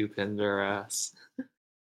boys who pinned their ass.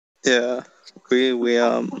 Yeah. We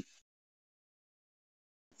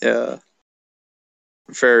yeah.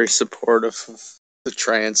 Very supportive of the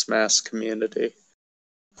trans mass community.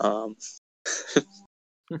 We love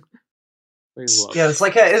Yeah, it's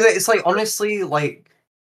like honestly, like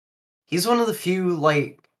he's one of the few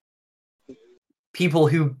like people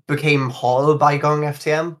who became horror by going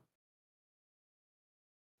FTM.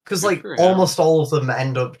 Because Good like for him. almost all of them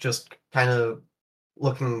end up just kind of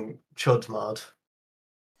looking chud mad.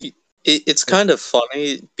 It's kind of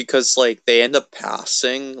funny because like they end up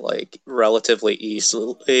passing like relatively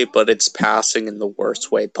easily, but it's passing in the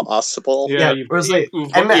worst way possible. Yeah, whereas like you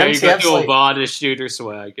got the MTF's like Ovada shooter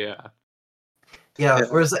swag, yeah. yeah,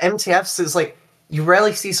 whereas the MTFs is like you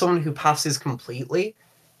rarely see someone who passes completely,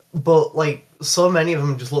 but like so many of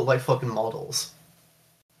them just look like fucking models.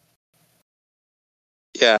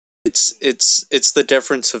 Yeah, it's the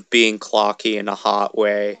difference of being clocky in a hot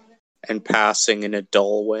way and passing in a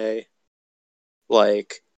dull way.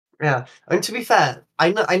 Like, Yeah, I mean to be fair,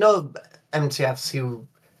 I know MTFs who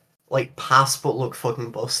like pass but look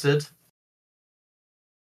fucking busted.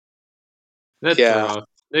 That's yeah, rough.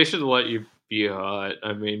 They should let you be hot.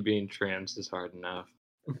 I mean, being trans is hard enough.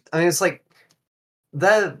 I mean it's like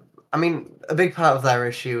they're I mean a big part of their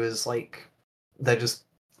issue is like they're just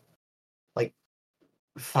like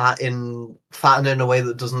fat in a way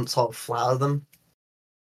that doesn't sort of flatter them.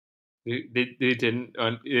 They didn't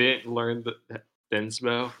learn the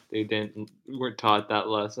Thinspo. They weren't taught that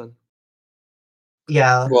lesson.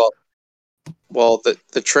 Yeah. well,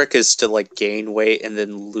 the trick is to like gain weight and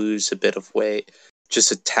then lose a bit of weight,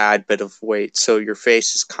 just a tad bit of weight, so your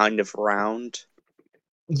face is kind of round.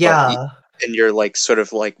 Yeah. And you're like sort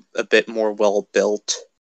of like a bit more well built.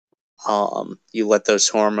 You let those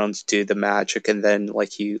hormones do the magic, and then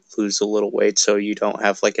like you lose a little weight, so you don't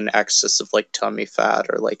have like an excess of like tummy fat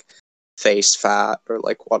or like face fat or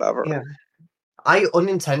like whatever. Yeah. I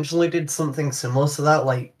unintentionally did something similar to that,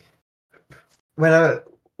 like when I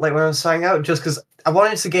was starting out, just because I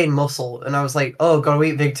wanted to gain muscle, and I was like, "Oh, gotta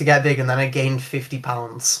eat big to get big," and then I gained 50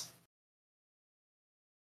 pounds.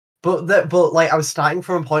 But like I was starting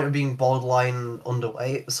from a point of being borderline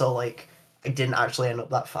underweight, so like I didn't actually end up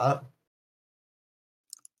that fat.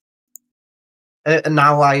 And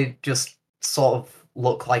now I just sort of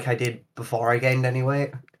look like I did before I gained any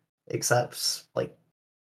weight, except like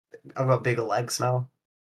I've got bigger legs now.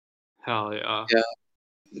 Hell yeah. Yeah,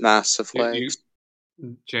 massive You, legs.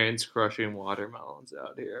 Jane's crushing watermelons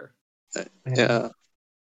out here. Yeah.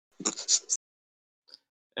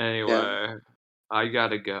 Anyway, I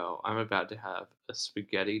gotta go. I'm about to have a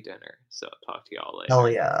spaghetti dinner, so talk to y'all later. Hell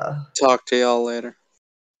yeah. Talk to y'all later.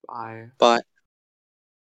 Bye. Bye.